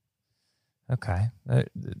 Okay.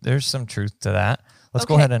 There's some truth to that. Let's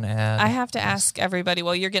go Okay. ahead and add. I have to ask everybody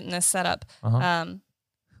while you're getting this set up,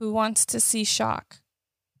 who wants to see Shock?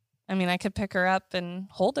 I mean, I could pick her up and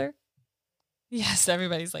hold her. Yes,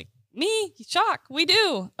 everybody's like, me, Shock, we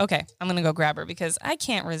do. Okay, I'm going to go grab her because I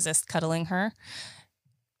can't resist cuddling her.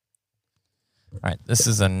 All right, this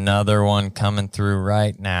is another one coming through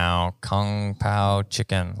right now. Kung Pao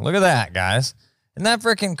chicken. Look at that, guys. Isn't that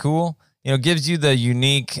freaking cool? You know, gives you the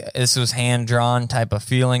unique, this was hand-drawn type of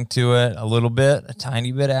feeling to it. A little bit, a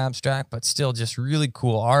tiny bit abstract, but still just really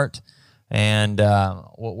cool art. And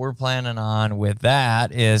what we're planning on with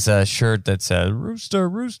that is a shirt that says, Rooster,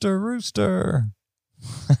 Rooster, Rooster.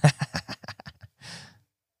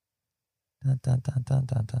 Dun, dun, dun, dun,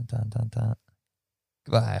 dun, dun, dun, dun, dun.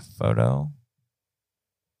 Goodbye, photo.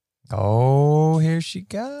 Oh, here she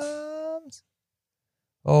comes.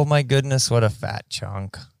 Oh, my goodness, what a fat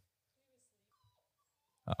chunk.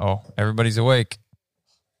 Uh-oh, everybody's awake.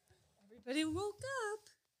 Everybody woke up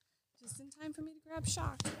just in time for me to grab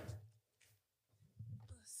Shock. Let's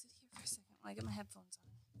sit here for a second while I get my headphones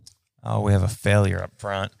on. Oh, we have a failure up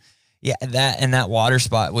front. Yeah, that water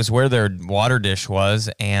spot was where their water dish was,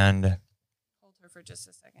 and Hold her for just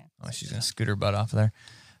a second. oh, she's gonna scoot her butt off there.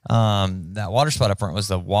 That water spot up front was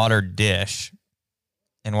the water dish,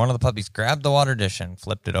 and one of the puppies grabbed the water dish and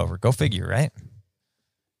flipped it over. Go figure, right?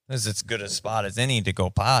 This is as good a spot as any to go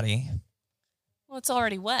potty. Well, it's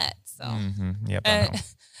already wet, so Yep. I know.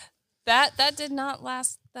 that did not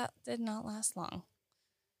last. That did not last long.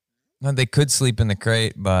 Well, they could sleep in the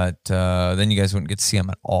crate, but then you guys wouldn't get to see them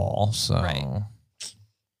at all. So Right.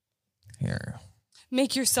 Here.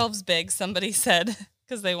 Make yourselves big, somebody said,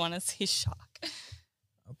 because they want to see Shock.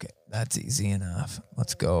 Okay, that's easy enough.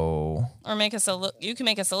 Let's go. Or make us you can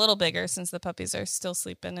make us a little bigger since the puppies are still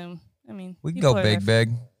sleeping. And I mean, We can people go are big.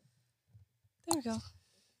 There we go.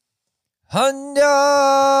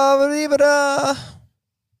 Hunda,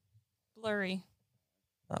 Blurry.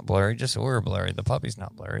 not blurry, just we're blurry. The puppy's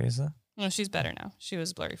not blurry, is it? No, she's better now. She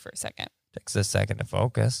was blurry for a second. Takes a second to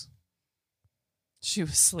focus. She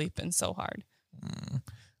was sleeping so hard.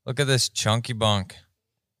 Look at this chunky bunk.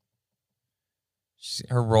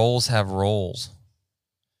 Her rolls have rolls.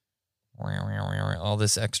 All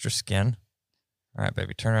this extra skin. All right,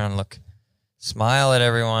 baby, turn around and look. Smile at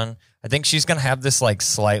everyone. I think she's going to have this like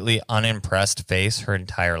slightly unimpressed face her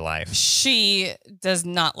entire life. She does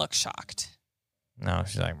not look shocked. No,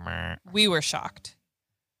 she's like, meh. We were shocked.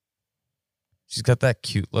 She's got that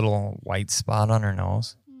cute little white spot on her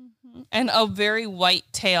nose. And a very white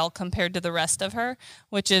tail compared to the rest of her,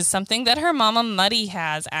 which is something that her mama Muddy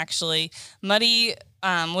has, actually. Muddy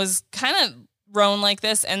was kind of roan like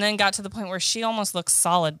this and then got to the point where she almost looks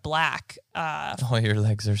solid black. Oh, your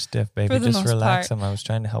legs are stiff, baby. For the Just most relax part. them. I was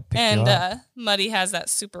trying to help pick you up. And Muddy has that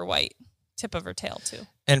super white tip of her tail, too.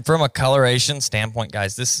 And from a coloration standpoint,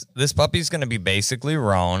 guys, this puppy's going to be basically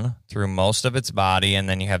roan through most of its body, and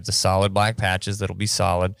then you have the solid black patches that'll be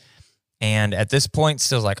solid. And at this point,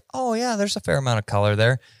 still like, oh, yeah, there's a fair amount of color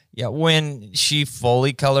there. Yeah, when she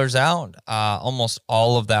fully colors out, almost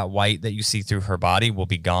all of that white that you see through her body will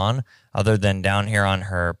be gone, other than down here on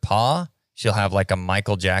her paw. She'll have like a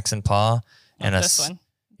Michael Jackson paw. And This one.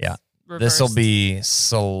 Yeah. Reversed. This will be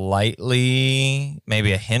slightly,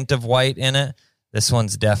 maybe a hint of white in it. This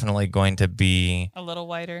one's definitely going to be a little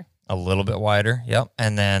whiter. a little bit wider. Yep.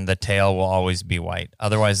 And then the tail will always be white.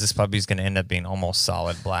 Otherwise, this puppy's going to end up being almost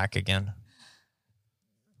solid black again.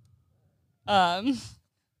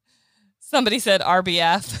 Somebody said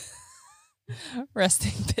RBF.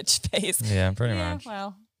 Resting bitch face. Yeah, pretty much.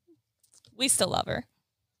 Well, we still love her.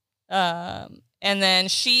 And then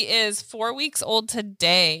she is 4 weeks old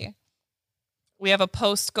today. We have a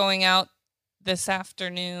post going out this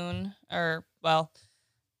afternoon, or Did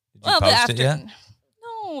you the post it yet? afternoon.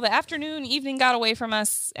 No, the afternoon, evening got away from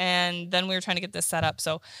us, and then we were trying to get this set up.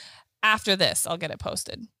 So after this, I'll get it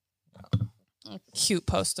posted. A cute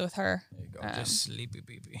post with her. There you go. Just sleepy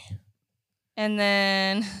baby. And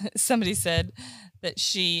then somebody said that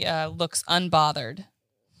she looks unbothered.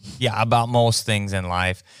 Yeah, about most things in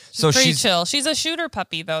life. So Pretty she's chill. She's a shooter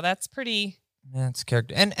puppy, though. That's pretty. That's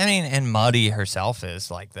character, and I mean, and Muddy herself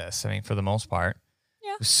is like this. I mean, for the most part.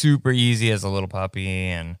 Yeah. Super easy as a little puppy.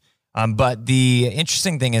 And but the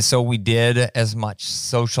interesting thing is, so we did as much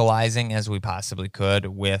socializing as we possibly could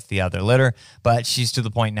with the other litter, but she's to the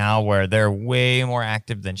point now where they're way more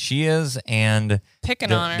active than she is, and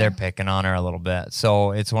they're picking on her a little bit.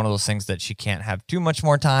 So it's one of those things that she can't have too much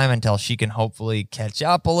more time until she can hopefully catch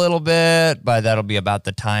up a little bit, but that'll be about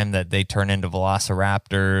the time that they turn into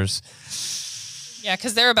velociraptors. Yeah,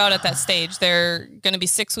 because they're about at that stage. They're going to be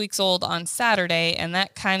 6 weeks old on Saturday, and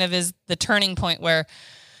that kind of is the turning point where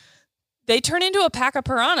they turn into a pack of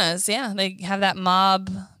piranhas. Yeah, they have that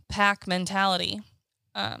mob pack mentality.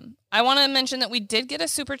 I want to mention that we did get a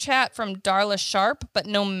super chat from Darla Sharp, but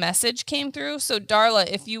no message came through. So Darla,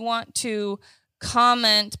 if you want to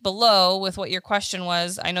comment below with what your question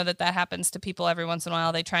was, I know that happens to people every once in a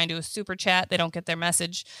while. They try and do a super chat. They don't get their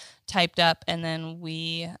message typed up, and then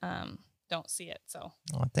we don't see it. So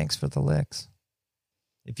thanks for the licks.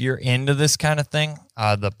 If you're into this kind of thing,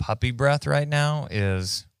 the puppy breath right now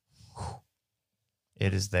is...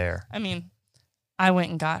 It is there. I mean, I went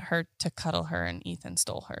and got her to cuddle her, and Ethan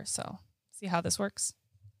stole her. So, see how this works?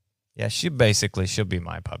 Yeah, she'll be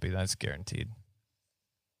my puppy. That's guaranteed.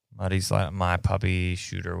 Muddy's like my puppy.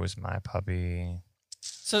 Shooter was my puppy.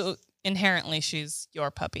 So, inherently, she's your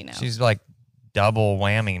puppy now. She's like double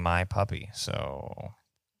whammy my puppy. So,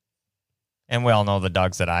 and we all know the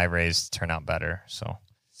dogs that I raised turn out better. So,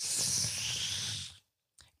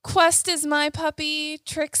 Quest is my puppy.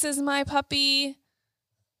 Trix is my puppy.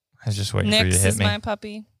 I was just waiting for you to hit me. Nix is my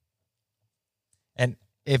puppy. And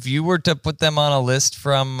if you were to put them on a list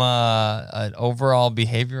from an overall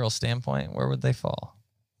behavioral standpoint, where would they fall?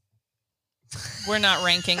 We're not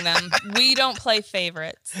ranking them. We don't play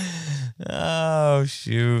favorites. Oh,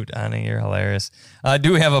 shoot. Honey, you're hilarious.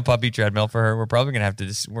 Do we have a puppy treadmill for her? We're probably going to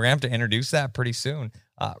have to introduce that pretty soon.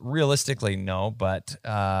 Realistically, no, but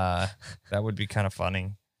that would be kind of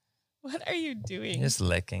funny. What are you doing? Just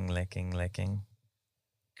licking.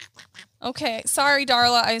 Okay, sorry,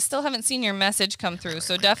 Darla. I still haven't seen your message come through,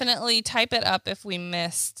 so definitely type it up if we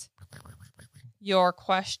missed your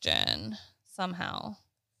question somehow.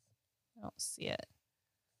 I don't see it.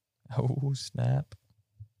 Oh, snap.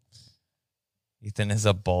 Ethan is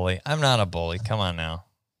a bully. I'm not a bully. Come on now.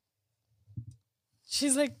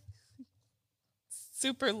 She's like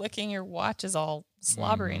super licking. Your watch is all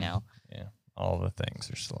slobbery now. Yeah, all the things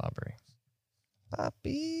are slobbery.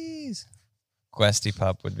 Puppies. Questy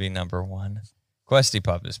Pup would be number one. Questy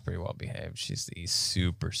Pup is pretty well behaved. She's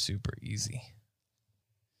super, super easy.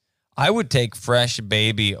 I would take Fresh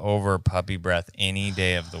Baby over Puppy Breath any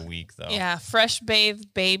day of the week, though. Yeah, Fresh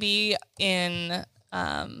Bathed Baby in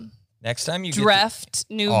next time you Dreft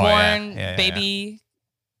newborn baby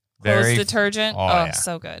clothes detergent.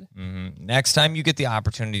 So good. Mm-hmm. Next time you get the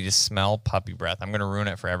opportunity to smell Puppy Breath, I'm going to ruin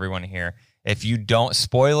it for everyone here. If you don't,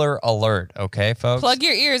 spoiler alert, okay, folks? Plug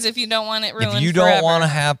your ears if you don't want it ruined. If you don't want to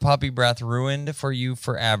have Puppy Breath ruined for you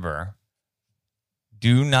forever,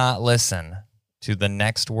 do not listen to the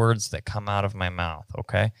next words that come out of my mouth,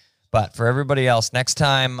 okay? But for everybody else, next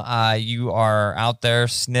time you are out there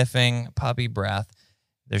sniffing Puppy Breath,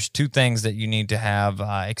 there's two things that you need to have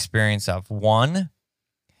experience of. One,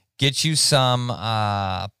 get you some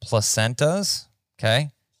placentas, okay?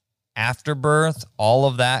 Afterbirth, all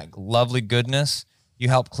of that lovely goodness. You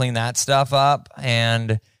help clean that stuff up,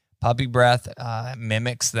 and Puppy Breath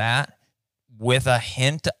mimics that with a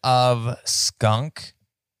hint of skunk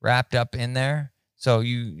wrapped up in there. So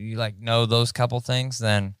you like know those couple things,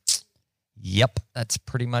 then yep, that's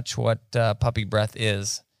pretty much what Puppy Breath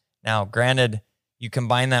is. Now, granted, you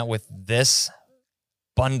combine that with this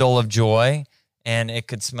bundle of joy, and it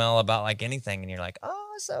could smell about like anything, and you're like, oh,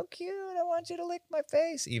 so cute. I want you to lick my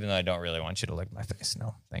face. Even though I don't really want you to lick my face.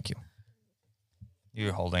 No, thank you.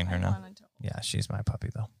 You're holding her now. Yeah, she's my puppy,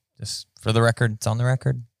 though. Just for the record, it's on the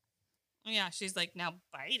record. Yeah, she's like now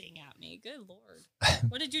biting at me. Good Lord.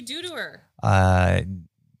 What did you do to her?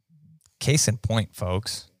 Case in point,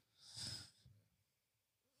 folks.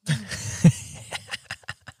 Get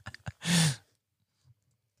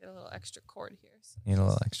a little extra cord here. So. Need a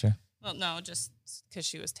little extra? Well, no, just because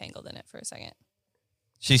she was tangled in it for a second.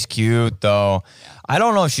 She's cute, though. Yeah. I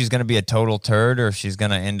don't know if she's going to be a total turd or if she's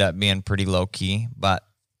going to end up being pretty low-key, but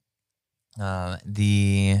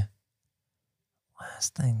the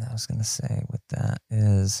last thing that I was going to say with that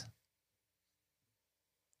is...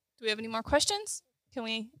 Do we have any more questions? Can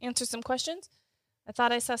we answer some questions? I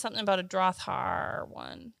thought I saw something about a Drothar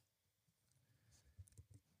one.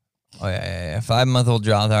 Oh, yeah. 5-month-old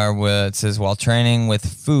Drothar it says, while training with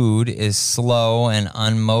food is slow and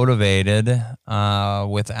unmotivated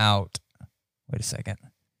without... Wait a second.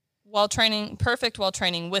 perfect while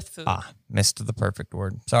training with food. Missed the perfect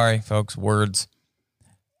word. Sorry, folks, words.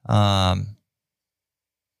 Slow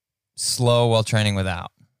while training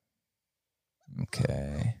without.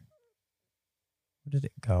 Okay. Where did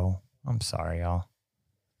it go? I'm sorry, y'all.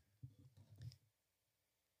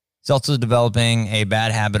 He's also developing a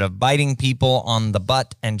bad habit of biting people on the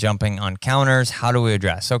butt and jumping on counters. How do we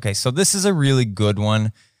address? Okay, so this is a really good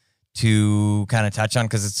one to kind of touch on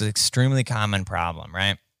because it's an extremely common problem,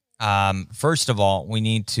 right? First of all, we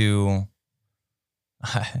need to...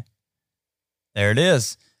 There it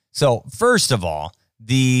is. So first of all,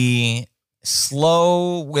 the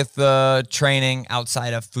slow with the training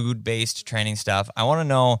outside of food-based training stuff. I want to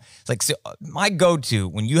know, so my go-to,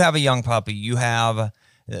 when you have a young puppy, you have...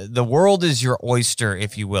 The world is your oyster,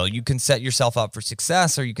 if you will. You can set yourself up for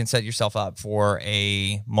success or you can set yourself up for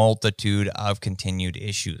a multitude of continued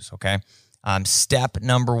issues, okay? Step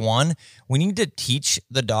number one, we need to teach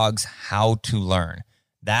the dogs how to learn.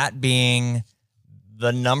 That being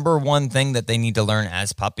the number one thing that they need to learn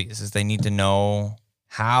as puppies is they need to know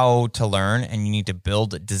how to learn, and you need to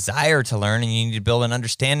build a desire to learn, and you need to build an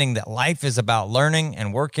understanding that life is about learning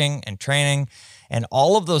and working and training, and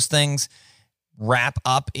all of those things wrap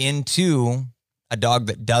up into a dog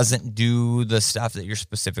that doesn't do the stuff that you're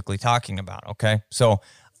specifically talking about, okay? So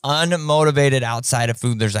unmotivated outside of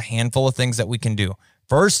food, there's a handful of things that we can do.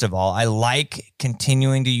 First of all, I like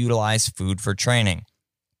continuing to utilize food for training,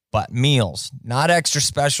 but meals, not extra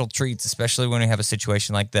special treats, especially when we have a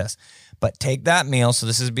situation like this. But take that meal, so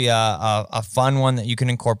this would be a fun one that you can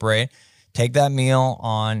incorporate. Take that meal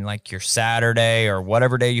on like your Saturday or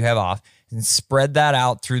whatever day you have off, and spread that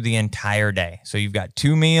out through the entire day. So you've got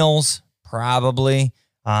 2 meals, probably.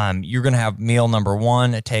 You're going to have meal number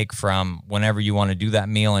 1 take from whenever you want to do that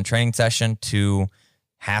meal and training session to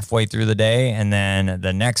halfway through the day. And then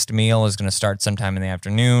the next meal is going to start sometime in the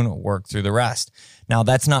afternoon, work through the rest. Now,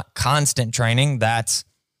 that's not constant training. That's,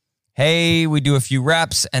 hey, we do a few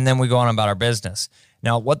reps and then we go on about our business.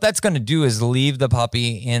 Now, what that's going to do is leave the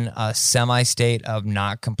puppy in a semi-state of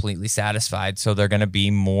not completely satisfied. So they're going to be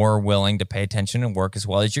more willing to pay attention and work, as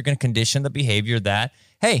well as you're going to condition the behavior that,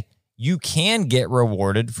 hey, you can get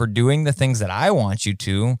rewarded for doing the things that I want you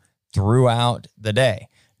to throughout the day.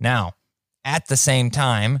 Now, at the same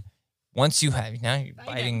time, once you have, now you're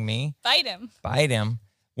biting me. Bite him. Bite him.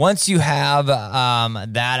 Once you have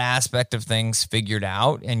that aspect of things figured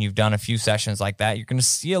out and you've done a few sessions like that, you're going to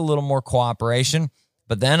see a little more cooperation.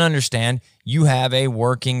 But then understand you have a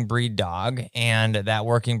working breed dog, and that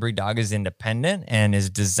working breed dog is independent and is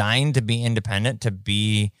designed to be independent, to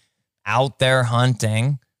be out there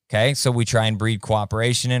hunting. Okay, so we try and breed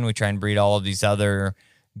cooperation in. We try and breed all of these other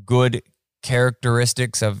good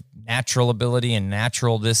characteristics of natural ability and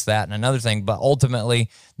natural this, that, and another thing. But ultimately,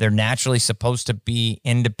 they're naturally supposed to be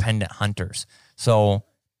independent hunters. So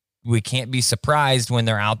we can't be surprised when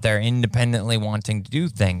they're out there independently wanting to do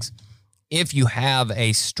things. If you have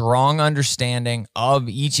a strong understanding of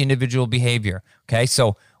each individual behavior, okay?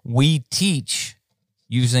 So we teach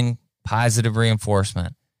using positive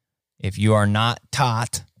reinforcement. If you are not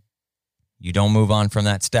taught, you don't move on from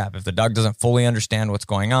that step. If the dog doesn't fully understand what's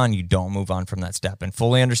going on, you don't move on from that step. And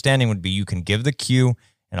fully understanding would be you can give the cue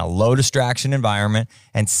in a low distraction environment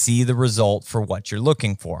and see the result for what you're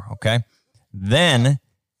looking for, okay? Then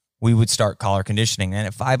we would start collar conditioning. And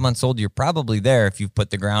at 5 months old, you're probably there if you've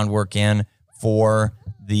put the groundwork in for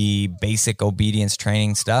the basic obedience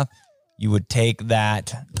training stuff. You would take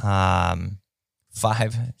that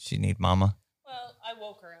she need mama. Well, I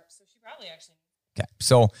woke her up, so she probably actually. Okay,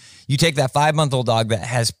 so you take that 5-month-old dog that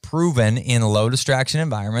has proven in low distraction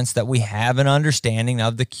environments that we have an understanding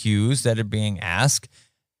of the cues that are being asked.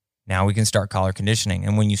 Now we can start collar conditioning.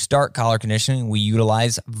 And when you start collar conditioning, we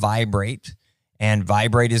utilize vibrate. And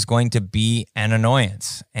vibrate is going to be an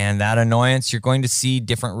annoyance. And that annoyance, you're going to see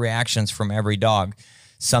different reactions from every dog.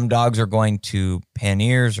 Some dogs are going to pin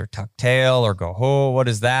ears or tuck tail or go, oh, what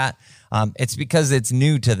is that? It's because it's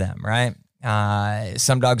new to them, right?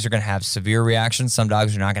 Some dogs are going to have severe reactions. Some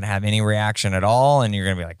dogs are not going to have any reaction at all. And you're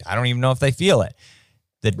going to be like, I don't even know if they feel it.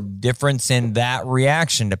 The difference in that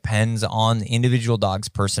reaction depends on the individual dog's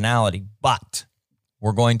personality. But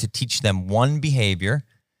we're going to teach them one behavior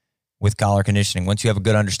with collar conditioning. Once you have a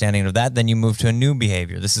good understanding of that, then you move to a new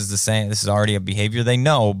behavior. This is the same. This is already a behavior they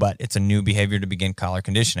know, but it's a new behavior to begin collar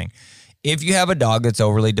conditioning. If you have a dog that's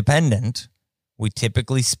overly dependent, we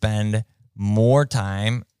typically spend more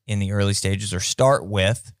time in the early stages or start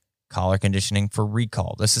with collar conditioning for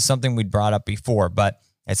recall. This is something we brought up before, but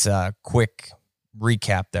it's a quick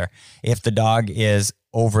recap there. If the dog is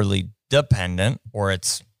overly dependent or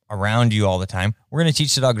it's around you all the time. We're going to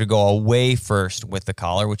teach the dog to go away first with the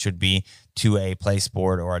collar, which would be to a place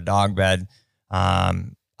board or a dog bed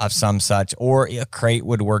of some such, or a crate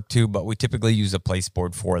would work too, but we typically use a place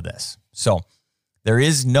board for this. So there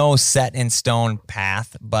is no set in stone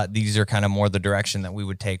path, but these are kind of more the direction that we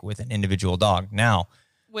would take with an individual dog. Now,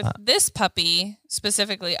 with this puppy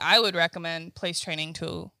specifically, I would recommend place training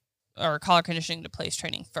or collar conditioning to place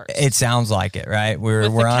training first. It sounds like it, right? We're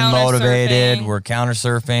unmotivated. We're counter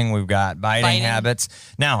surfing. We've got biting habits.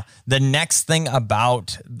 Now, the next thing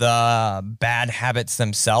about the bad habits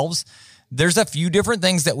themselves, there's a few different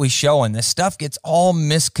things that we show, and this stuff gets all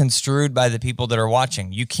misconstrued by the people that are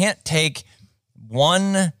watching. You can't take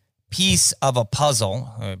one piece of a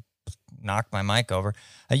puzzle, knock my mic over.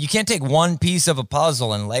 You can't take one piece of a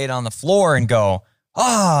puzzle and lay it on the floor and go,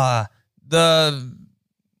 the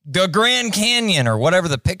Grand Canyon or whatever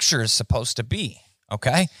the picture is supposed to be,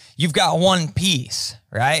 okay? You've got one piece,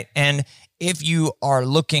 right? And if you are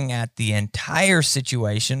looking at the entire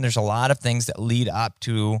situation, there's a lot of things that lead up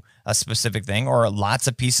to a specific thing, or lots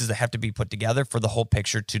of pieces that have to be put together for the whole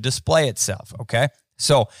picture to display itself, okay?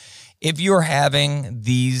 So if you're having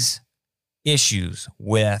these issues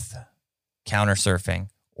with counter surfing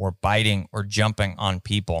or biting or jumping on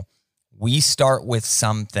people, we start with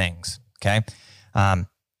some things, okay?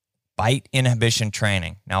 Bite inhibition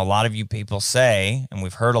training. Now, a lot of you people say, and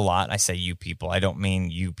we've heard a lot, I say you people, I don't mean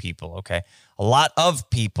you people, okay? A lot of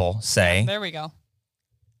people say, there we go,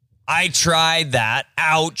 I tried that,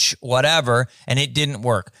 ouch, whatever, and it didn't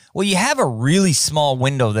work. Well, you have a really small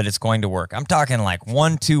window that it's going to work. I'm talking like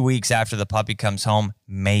 1-2 weeks after the puppy comes home,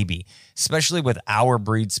 maybe. Especially with our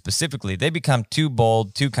breed specifically. They become too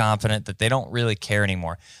bold, too confident that they don't really care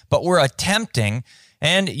anymore. But we're attempting,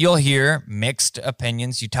 and you'll hear mixed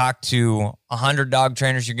opinions. You talk to 100 dog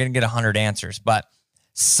trainers, you're going to get 100 answers. But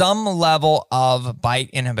some level of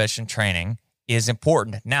bite inhibition training is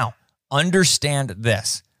important. Now, understand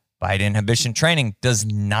this. Bite inhibition training does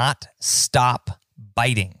not stop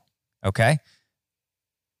biting, okay?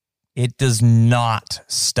 It does not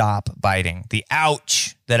stop biting. The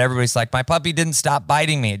ouch that everybody's like, my puppy didn't stop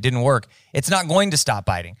biting me, it didn't work. It's not going to stop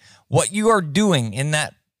biting. What you are doing in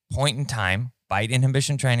that point in time, bite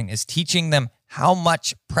inhibition training, is teaching them how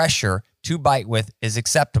much pressure to bite with is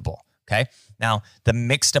acceptable, okay? Now, the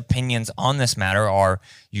mixed opinions on this matter are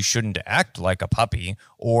you shouldn't act like a puppy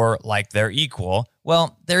or like they're equal.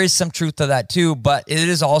 Well, there is some truth to that too, but it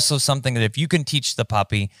is also something that if you can teach the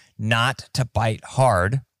puppy not to bite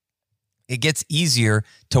hard, it gets easier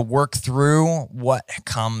to work through what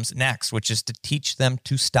comes next, which is to teach them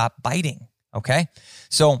to stop biting, okay?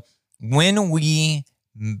 So when we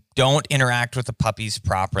don't interact with the puppies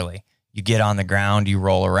properly, you get on the ground, you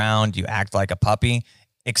roll around, you act like a puppy,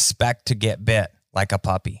 expect to get bit like a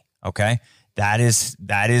puppy, okay? That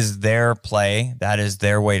is their play. That is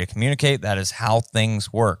their way to communicate. That is how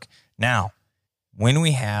things work. Now, when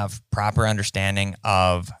we have proper understanding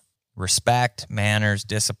of respect, manners,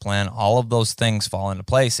 discipline, all of those things fall into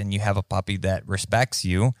place, and you have a puppy that respects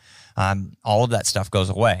you, all of that stuff goes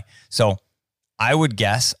away. So I would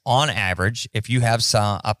guess, on average, if you have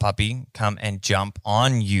a puppy come and jump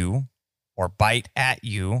on you or bite at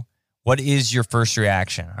you, what is your first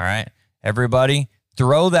reaction? All right, everybody,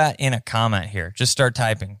 throw that in a comment here. Just start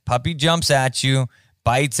typing. Puppy jumps at you,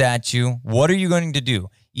 bites at you. What are you going to do?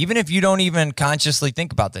 Even if you don't even consciously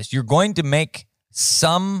think about this, you're going to make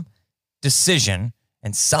some decision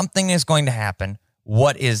and something is going to happen.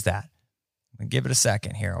 What is that? Give it a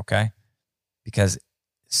second here, okay? Because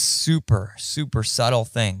super, super subtle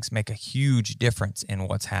things make a huge difference in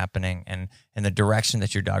what's happening and the direction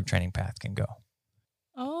that your dog training path can go.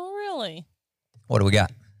 Oh, really? What do we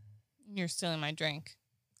got? You're stealing my drink.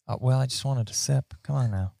 Well, I just wanted to sip. Come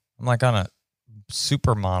on now. I'm like on a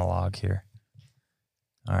super monologue here.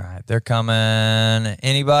 All right, they're coming.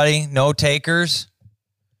 Anybody? No takers?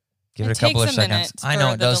 Give it a couple of seconds. I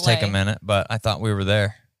know it does take a minute, but I thought we were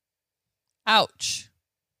there. Ouch.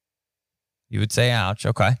 You would say ouch.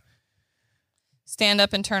 Okay. Stand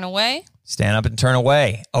up and turn away. Stand up and turn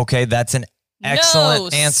away. Okay, that's an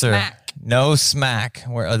excellent answer. Smack. No smack.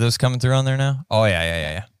 Where are those coming through on there now? Oh,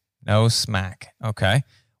 yeah. No smack. Okay.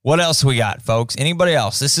 What else we got, folks? Anybody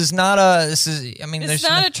else? It's not a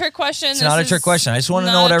trick question. It's not a trick question. I just want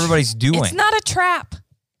to know what everybody's doing. It's not a trap.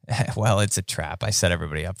 Well, it's a trap. I set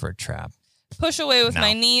everybody up for a trap. Push away with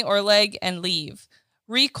my knee or leg and leave.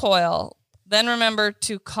 Recoil. Then remember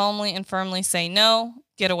to calmly and firmly say no.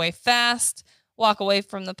 Get away fast. Walk away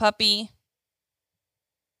from the puppy.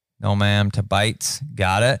 No, ma'am, to bites.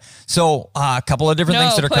 Got it. So a couple of different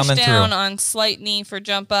things that are coming through. Push down on slight knee for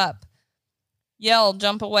jump up. Yell,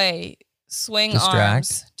 jump away. swing Distract.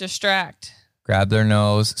 arms, distract. Grab their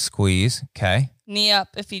nose, squeeze. Okay. Knee up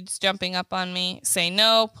if he's jumping up on me. Say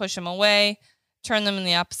no, push him away, turn them in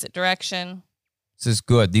the opposite direction. This is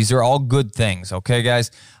good. These are all good things. Okay,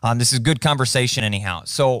 guys. This is good conversation anyhow.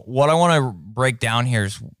 So what I want to break down here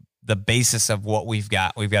is the basis of what we've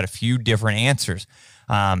got. We've got a few different answers.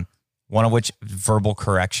 One of which, verbal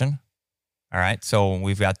correction. All right. So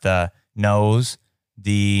we've got the nose,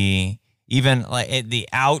 the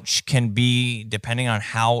ouch can be, depending on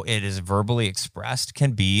how it is verbally expressed,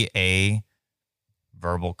 can be a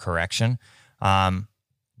verbal correction.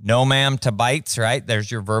 No, ma'am, to bites, right? There's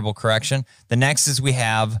your verbal correction. The next is we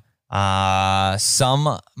have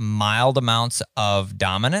some mild amounts of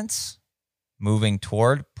dominance, moving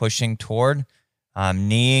toward, pushing toward,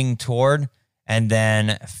 kneeing toward, and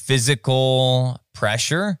then physical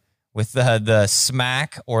pressure with the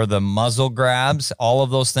smack or the muzzle grabs. All of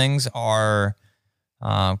those things are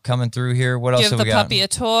coming through here. What else have we got? Give the puppy a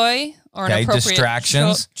toy or an appropriate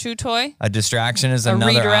distractions. chew toy. A distraction is another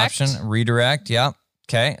redirect. option. Redirect, yeah.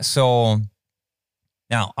 Okay, so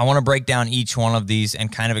now I want to break down each one of these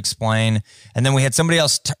and kind of explain. And then we had somebody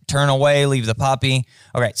else turn away, leave the puppy.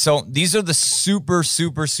 Okay, so these are the super,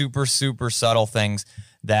 super, super, super subtle things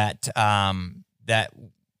that that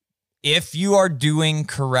if you are doing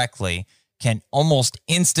correctly can almost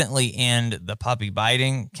instantly end the puppy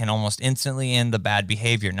biting, can almost instantly end the bad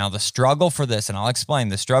behavior. Now, the struggle for this, and I'll explain,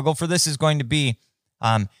 the struggle for this is going to be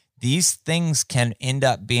these things can end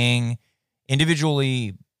up being individual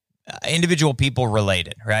people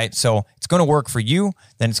related, right? So it's going to work for you,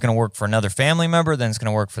 then it's going to work for another family member, then it's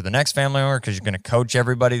going to work for the next family member because you're going to coach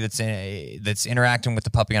everybody that's interacting with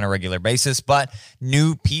the puppy on a regular basis. But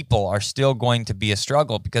new people are still going to be a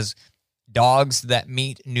struggle because dogs that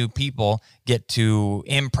meet new people get to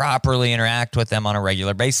improperly interact with them on a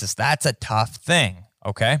regular basis. That's a tough thing,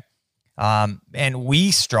 okay? And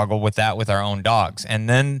we struggle with that with our own dogs. And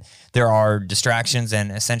then there are distractions and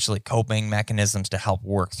essentially coping mechanisms to help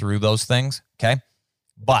work through those things, okay?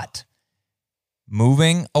 But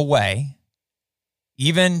moving away,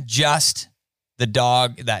 even just the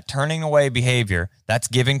dog, that turning away behavior, that's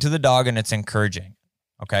giving to the dog and it's encouraging,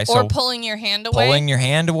 okay? Or pulling your hand away. Pulling your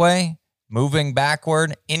hand away, moving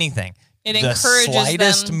backward, anything. It encourages the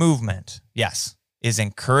slightest them. movement, yes, is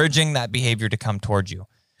encouraging that behavior to come towards you.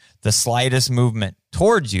 The slightest movement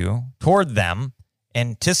towards you, toward them,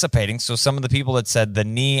 anticipating. So some of the people that said the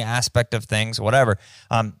knee aspect of things, whatever,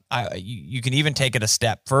 you can even take it a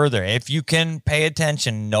step further. If you can pay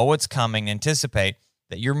attention, know it's coming, anticipate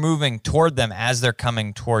that you're moving toward them as they're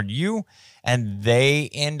coming toward you, and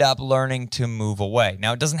they end up learning to move away.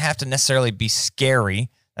 Now, it doesn't have to necessarily be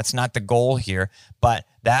scary. That's not the goal here, but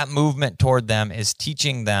that movement toward them is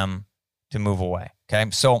teaching them to move away.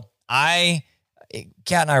 Okay. So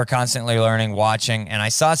Kat and I were constantly learning, watching, and I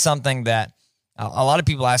saw something that a lot of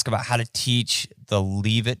people ask about how to teach the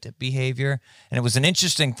leave it behavior. And it was an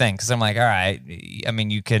interesting thing because I'm like, all right, I mean,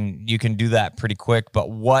 you can do that pretty quick, but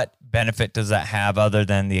what benefit does that have other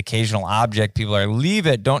than the occasional object? People are leave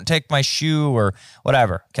it, don't take my shoe or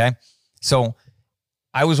whatever. Okay. So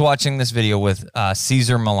I was watching this video with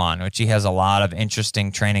Cesar Millan, which he has a lot of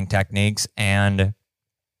interesting training techniques, and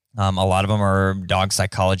a lot of them are dog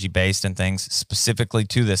psychology based and things specifically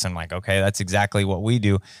to this. I'm like, okay, that's exactly what we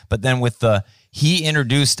do. But then he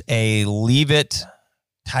introduced a leave it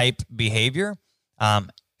type behavior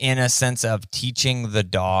in a sense of teaching the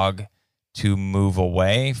dog to move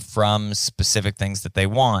away from specific things that they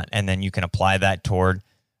want. And then you can apply that toward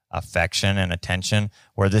affection and attention,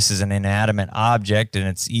 where this is an inanimate object and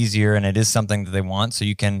it's easier and it is something that they want. So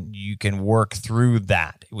you can work through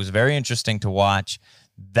that. It was very interesting to watch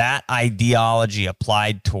that ideology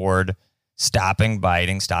applied toward stopping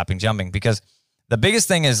biting, stopping jumping, because the biggest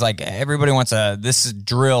thing is like everybody wants this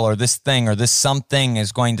drill or this thing or this something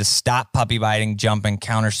is going to stop puppy biting, jumping,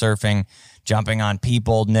 counter surfing, jumping on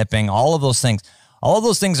people, nipping, all of those things. All of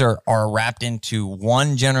those things are wrapped into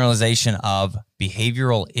one generalization of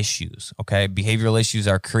behavioral issues, okay? Behavioral issues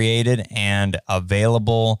are created and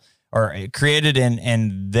available, or created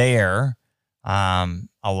and they're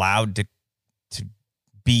allowed to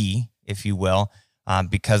be, if you will,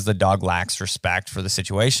 because the dog lacks respect for the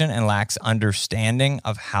situation and lacks understanding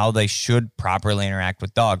of how they should properly interact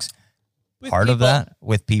with dogs. Part of that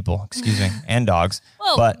with people, and dogs,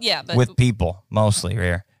 but with people mostly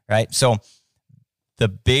here, right? So the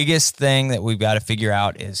biggest thing that we've got to figure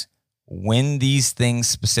out is when these things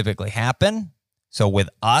specifically happen. So with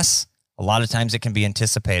us, a lot of times it can be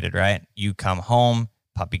anticipated, right? You come home,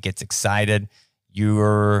 puppy gets excited,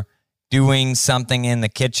 you're doing something in the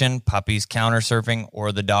kitchen, puppy's counter surfing,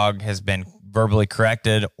 or the dog has been verbally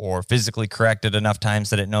corrected or physically corrected enough times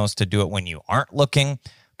that it knows to do it when you aren't looking.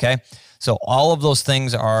 Okay. So all of those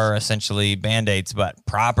things are essentially Band-Aids, but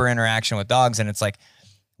proper interaction with dogs. And it's like,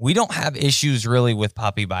 we don't have issues really with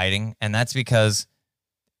puppy biting. And that's because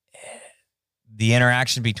the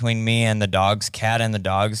interaction between me and the dogs, Cat and the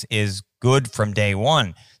dogs, is good from day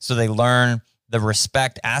one. So they learn the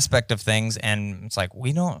respect aspect of things. And it's like,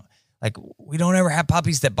 we don't ever have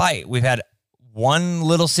puppies that bite. We've had one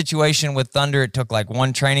little situation with Thunder. It took like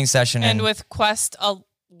one training session. And with Quest, a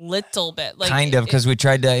little bit. Like, kind of, because we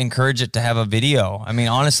tried to encourage it to have a video. I mean,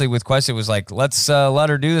 honestly, with Quest, it was like, let's let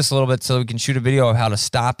her do this a little bit so we can shoot a video of how to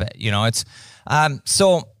stop it. You know, it's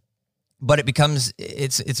but it becomes,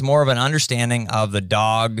 it's more of an understanding of the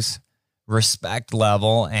dog's respect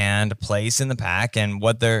level and place in the pack and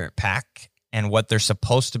what they're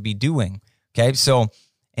supposed to be doing. Okay. So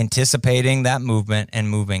anticipating that movement and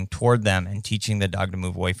moving toward them and teaching the dog to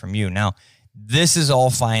move away from you. Now, this is all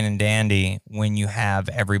fine and dandy when you have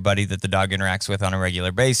everybody that the dog interacts with on a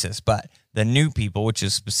regular basis. But the new people, which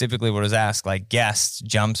is specifically what was asked, like guests,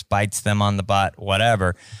 jumps, bites them on the butt,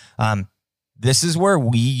 whatever. This is where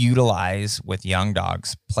we utilize with young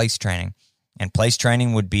dogs place training. And place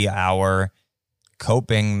training would be our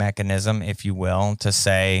coping mechanism, if you will, to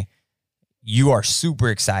say you are super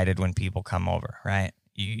excited when people come over, right?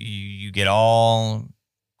 You get all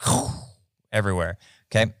everywhere.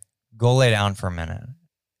 Okay. Go lay down for a minute.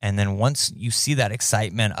 And then once you see that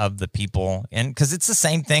excitement of the people, and because it's the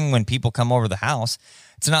same thing when people come over the house,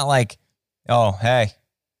 it's not like, oh, hey,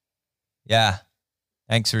 yeah,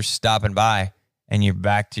 thanks for stopping by, and you're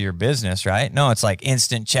back to your business, right? No, it's like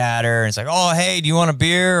instant chatter. It's like, oh, hey, do you want a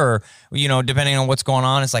beer? Or, you know, depending on what's going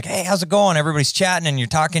on, it's like, hey, how's it going? Everybody's chatting and you're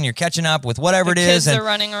talking, you're catching up with whatever it is. The kids are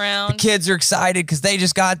running around. The kids are excited because they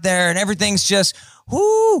just got there and everything's just,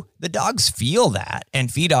 whoo. The dogs feel that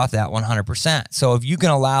and feed off that 100%. So if you can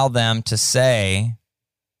allow them to say,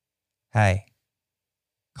 hey,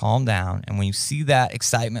 calm down. And when you see that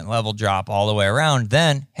excitement level drop all the way around,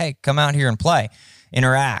 then, hey, come out here and play.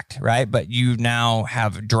 Interact, right? But you now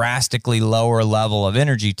have drastically lower level of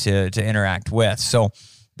energy to interact with. So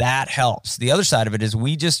that helps. The other side of it is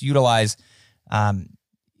we just utilize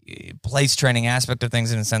place training aspect of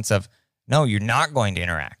things in the sense of, no, you're not going to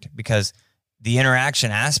interact, because the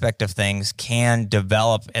interaction aspect of things can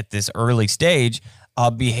develop at this early stage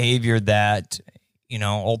of behavior that, you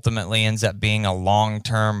know, ultimately ends up being a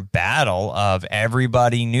long-term battle of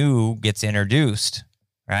everybody new gets introduced,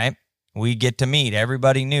 right? We get to meet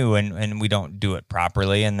everybody new and we don't do it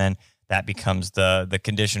properly. And then that becomes the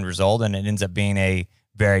conditioned result. And it ends up being a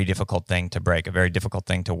very difficult thing to break, a very difficult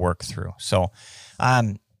thing to work through. So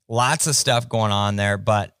lots of stuff going on there,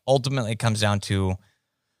 but ultimately it comes down to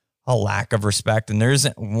a lack of respect. And there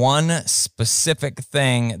isn't one specific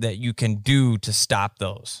thing that you can do to stop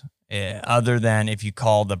those, other than if you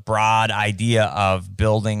call the broad idea of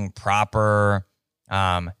building proper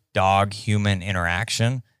dog-human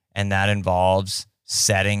interaction. And that involves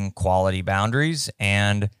setting quality boundaries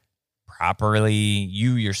and properly,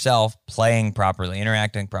 you yourself playing properly,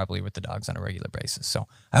 interacting properly with the dogs on a regular basis. So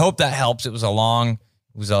I hope that helps. It was a long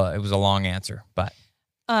answer, but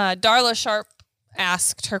Darla Sharp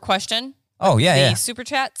asked her question. Oh yeah. Super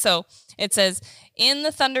chat. So it says, in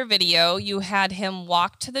the Thunder video, you had him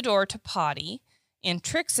walk to the door to potty. In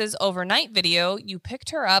Trix's overnight video, you picked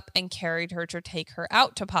her up and carried her to take her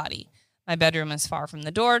out to potty. My bedroom is far from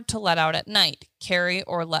the door to let out at night. Carry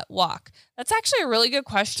or let walk? That's actually a really good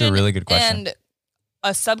question. It's a really good question. And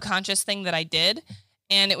a subconscious thing that I did.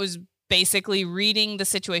 And it was basically reading the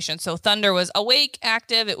situation. So Thunder was awake,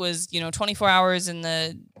 active. It was, 24 hours in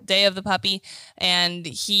the day of the puppy. And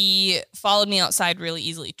he followed me outside really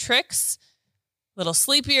easily. Trix, little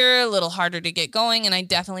sleepier, a little harder to get going, and I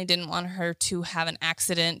definitely didn't want her to have an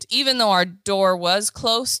accident, even though our door was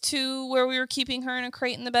close to where we were keeping her in a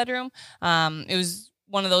crate in the bedroom. It was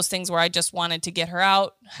one of those things where I just wanted to get her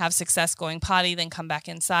out, have success going potty, then come back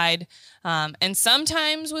inside. And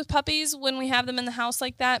sometimes with puppies, when we have them in the house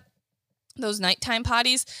like that, those nighttime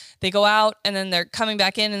potties, they go out and then they're coming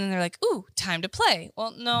back in and then they're like, ooh, time to play.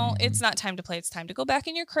 Well, no, it's not time to play. It's time to go back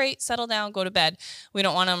in your crate, settle down, go to bed. We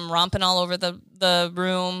don't want them romping all over the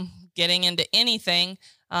room, getting into anything,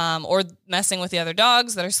 or messing with the other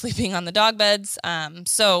dogs that are sleeping on the dog beds.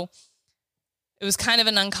 So it was kind of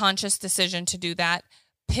an unconscious decision to do that.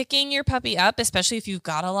 Picking your puppy up, especially if you've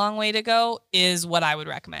got a long way to go, is what I would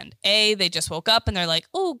recommend. They just woke up and they're like,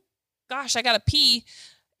 oh gosh, I got to pee.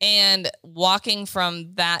 And walking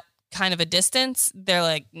from that kind of a distance,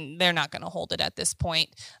 they're not going to hold it at this point,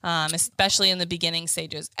 especially in the beginning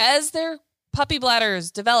stages. As they're puppy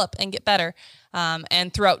bladders develop and get better.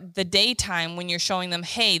 And throughout the daytime, when you're showing them,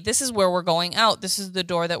 hey, this is where we're going out, this is the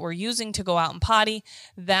door that we're using to go out and potty,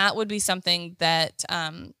 that would be something that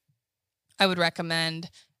I would recommend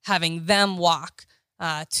having them walk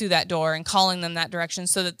to that door and calling them that direction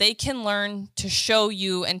so that they can learn to show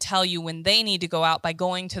you and tell you when they need to go out by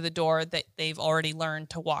going to the door that they've already learned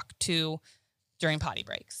to walk to during potty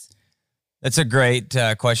breaks. That's a great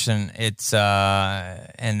question. It's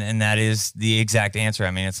and that is the exact answer. I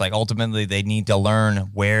mean, it's like ultimately they need to learn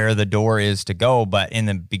where the door is to go, but in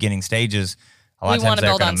the beginning stages, a lot of times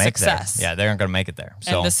they're going to make it. Yeah, they're not going to make it there.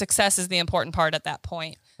 So and the success is the important part at that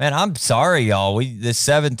point. Man, I'm sorry, y'all. This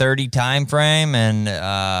 7:30 time frame, and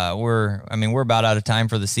we're about out of time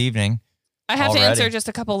for this evening. I have to answer just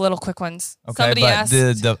a couple little quick ones. Okay, somebody but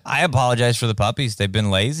asked. I apologize for the puppies. They've been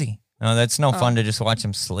lazy. No, that's no fun to just watch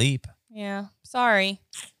them sleep. Yeah, sorry.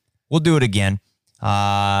 We'll do it again.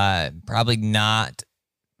 Probably not.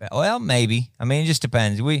 Well, maybe. I mean, it just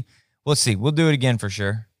depends. We'll see. We'll do it again for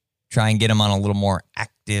sure. Try and get them on a little more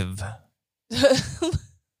active.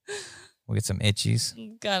 We'll get some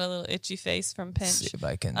itchies. Got a little itchy face from Pinch. See if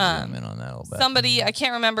I can zoom in on that a little bit. Somebody, I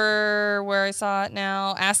can't remember where I saw it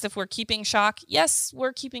now, asked if we're keeping Shock. Yes,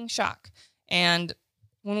 we're keeping Shock. And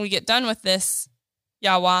when we get done with this,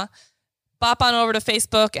 Yawa, bop on over to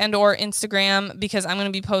Facebook and or Instagram because I'm going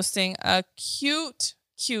to be posting a cute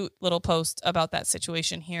little post about that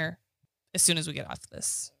situation here as soon as we get off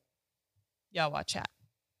this Yawa chat.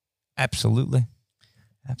 Absolutely.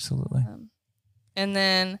 And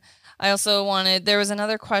then I also there was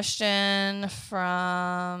another question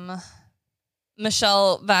from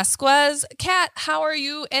Michelle Vasquez. Kat, how are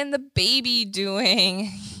you and the baby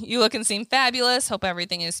doing? You look and seem fabulous. Hope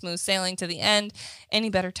everything is smooth sailing to the end. Any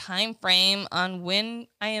better time frame on when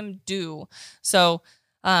I am due? So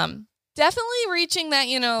definitely reaching that,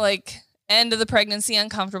 end of the pregnancy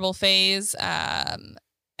uncomfortable phase and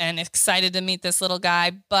excited to meet this little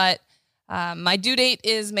guy. But my due date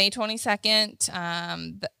is May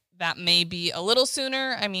 22nd. That may be a little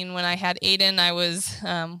sooner. I mean, when I had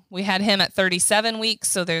Aiden, we had him at 37 weeks.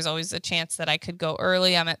 So there's always a chance that I could go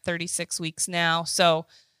early. I'm at 36 weeks now. So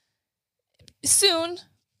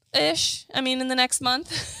soon-ish. I mean, in the next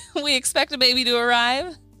month, we expect a baby to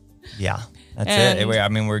arrive. Yeah, that's it. I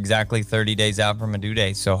mean, we're exactly 30 days out from a due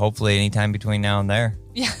date. So hopefully anytime between now and there.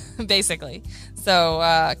 Yeah, basically.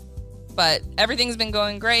 So, but everything's been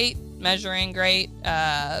going great, measuring great,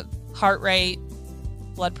 heart rate,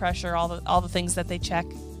 blood pressure, all the things that they check.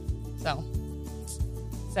 So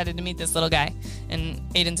excited to meet this little guy, and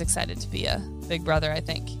Aiden's excited to be a big brother, I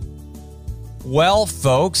think. Well,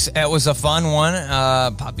 folks, it was a fun one.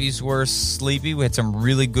 Puppies were sleepy. We had some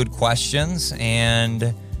really good questions,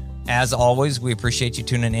 and as always, we appreciate you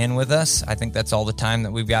tuning in with us. I think that's all the time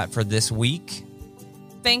that we've got for this week.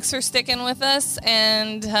 Thanks for sticking with us,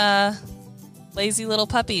 and lazy little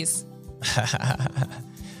puppies.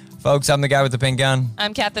 Folks, I'm the guy with the pink gun.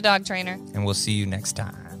 I'm Kat, the dog trainer. And we'll see you next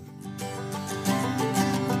time.